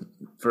evil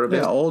for a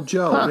bit. Yeah, old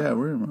Joe. Huh. Yeah,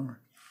 we remember.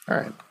 All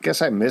right.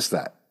 Guess I missed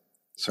that.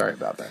 Sorry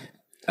about that.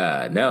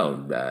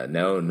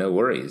 No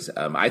worries.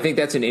 I think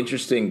that's an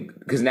interesting,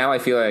 because now I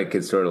feel like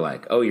it's sort of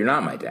like, oh, you're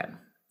not my dad,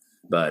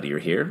 but you're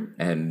here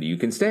and you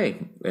can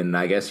stay. And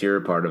I guess you're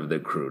a part of the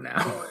crew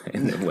now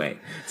in a way.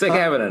 It's like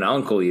having an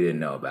uncle you didn't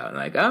know about. And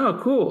like, oh,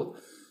 cool.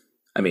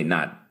 I mean,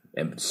 not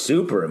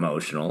super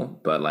emotional,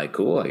 but like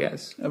cool, I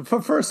guess.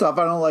 First off,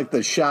 I don't like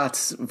the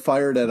shots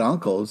fired at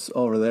uncles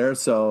over there,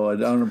 so I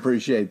don't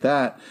appreciate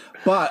that.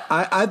 But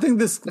I think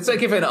this... It's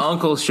like if an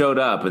uncle showed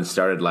up and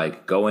started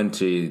like going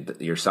to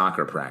your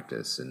soccer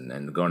practice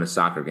and going to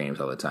soccer games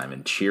all the time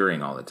and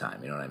cheering all the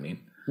time. You know what I mean?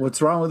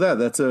 What's wrong with that?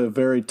 That's a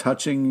very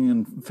touching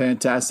and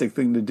fantastic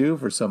thing to do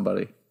for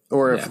somebody.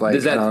 Or if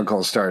an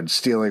uncle started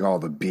stealing all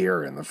the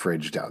beer in the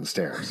fridge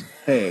downstairs.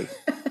 Hey,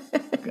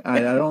 I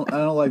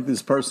don't like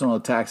these personal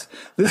attacks.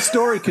 This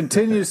story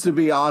continues to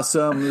be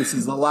awesome. This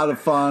is a lot of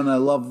fun. I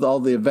love all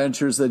the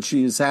adventures that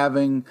she is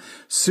having.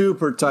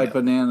 Super tight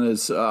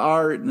bananas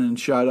art, and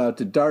shout out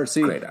to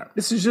Darcy. Great art.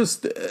 This is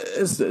just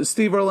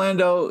Steve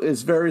Orlando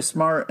is very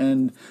smart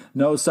and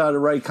knows how to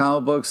write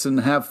comic books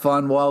and have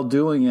fun while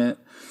doing it.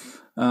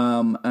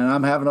 And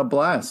I'm having a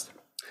blast.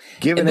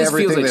 Given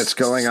everything that's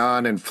going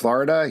on in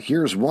Florida,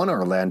 here's one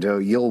Orlando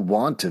you'll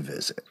want to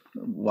visit.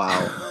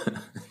 Wow.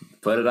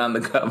 Put it on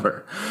the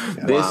cover.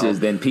 This is,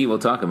 then Pete will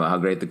talk about how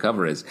great the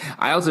cover is.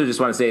 I also just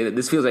want to say that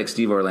this feels like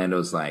Steve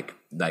Orlando's like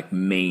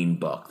main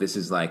book. This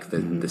is like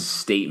the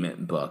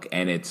statement book,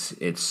 and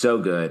it's so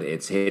good.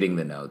 It's hitting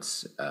the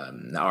notes.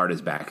 The art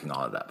is backing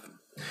all it up.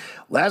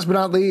 Last but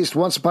not least,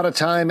 Once Upon a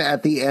Time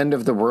at the End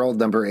of the World,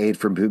 #8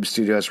 from Boom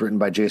Studios, written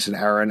by Jason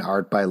Aaron,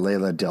 art by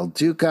Leila Del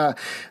Duca.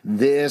 In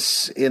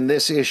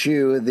this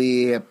issue,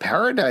 the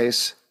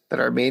paradise that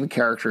our main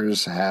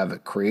characters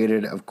have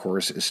created, of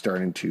course, is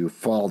starting to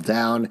fall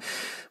down.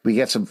 We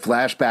get some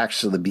flashbacks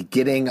to the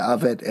beginning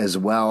of it as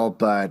well,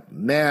 but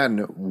man,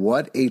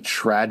 what a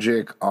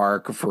tragic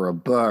arc for a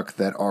book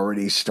that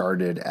already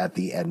started at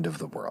the end of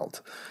the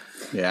world.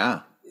 Yeah.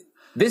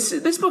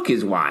 This book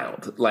is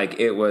wild.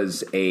 Like, it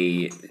was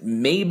a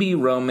maybe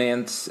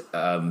romance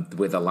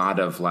with a lot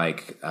of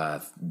like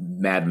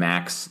Mad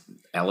Max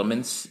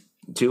elements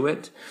to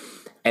it,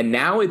 and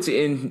now it's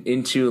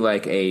into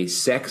like a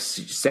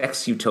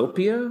sex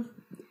utopia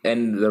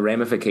and the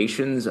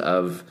ramifications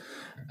of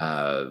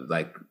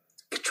like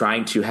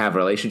trying to have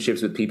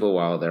relationships with people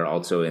while they're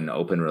also in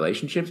open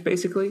relationships,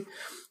 basically.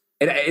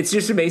 And it's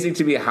just amazing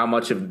to me how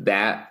much of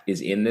that is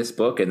in this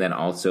book. And then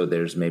also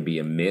there's maybe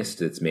a mist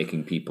that's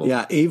making people...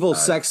 Yeah, evil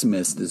sex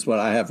mist is what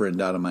I have written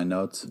down in my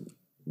notes.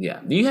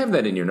 Yeah. You have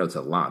that in your notes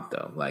a lot,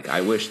 though. Like,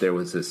 I wish there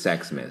was a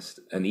sex mist,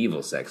 an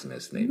evil sex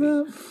mist, maybe.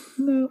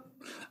 No.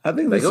 I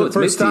think this is the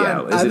first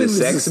time. Is it a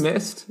sex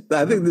mist?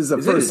 I think this is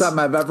the first time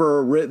I've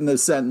ever written the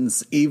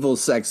sentence "evil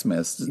sex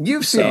mist."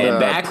 You've seen and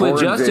back with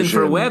Justin vision.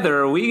 for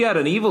weather. We got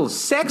an evil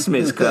sex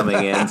mist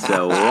coming in,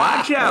 so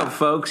watch out,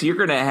 folks. You're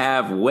gonna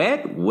have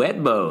wet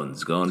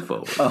bones going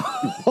forward.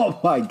 Oh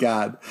my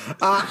God!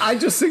 I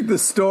just think the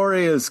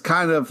story is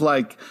kind of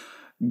like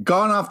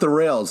gone off the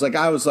rails. Like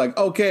I was like,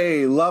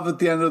 okay, love at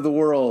the end of the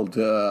world,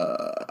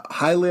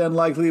 highly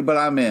unlikely, but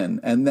I'm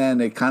in. And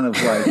then it kind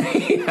of like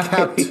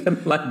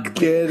kept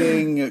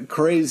getting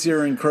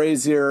crazier and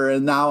crazier.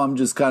 And now I'm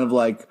just kind of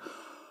like,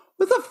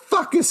 what the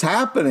fuck is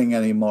happening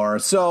anymore?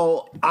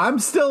 So I'm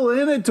still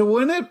in it to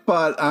win it,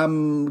 but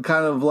I'm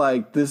kind of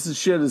like,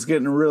 shit is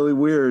getting really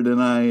weird. And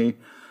I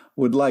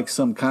would like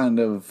some kind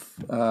of,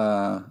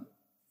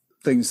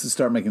 things to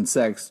start making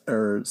sense.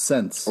 I'd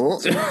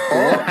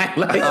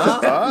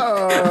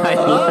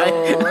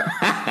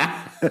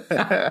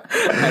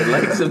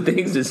like some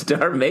things to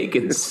start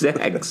making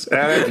sex.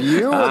 And if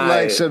you would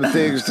like some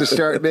things to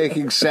start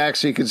making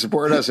sex, you can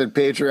support us at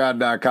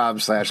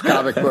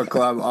patreon.com/Comic Book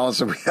Club.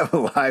 Also, we have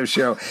a live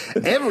show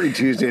every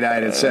Tuesday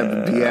night at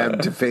 7 p.m.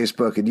 to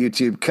Facebook and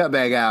YouTube. Come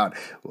hang out.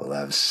 We'll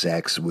have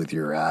sex with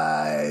your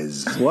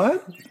eyes.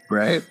 What?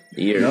 Right?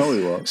 Ears. No,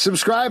 we won't.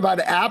 Subscribe on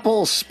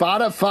Apple,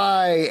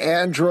 Spotify,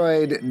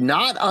 Android,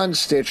 not on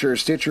Stitcher.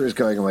 Stitcher is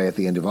going away at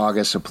the end of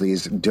August, so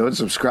please don't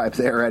subscribe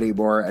there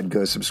anymore and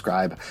go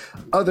subscribe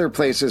other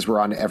places. We're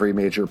on every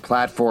major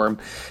platform,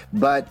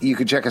 but you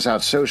can check us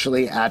out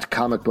socially at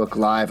Comic Book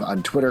Live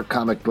on Twitter,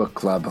 Comic Book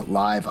Club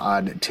Live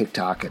on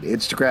TikTok and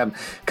Instagram,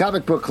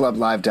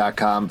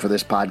 comicbookclublive.com for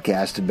this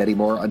podcast and many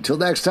more. Until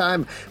next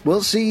time,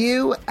 we'll see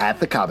you at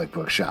the comic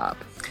book shop.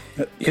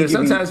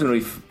 Sometimes when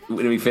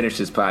we finish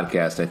this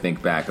podcast, I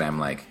think back and I'm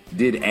like,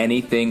 did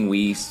anything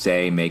we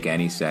say make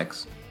any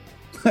sex?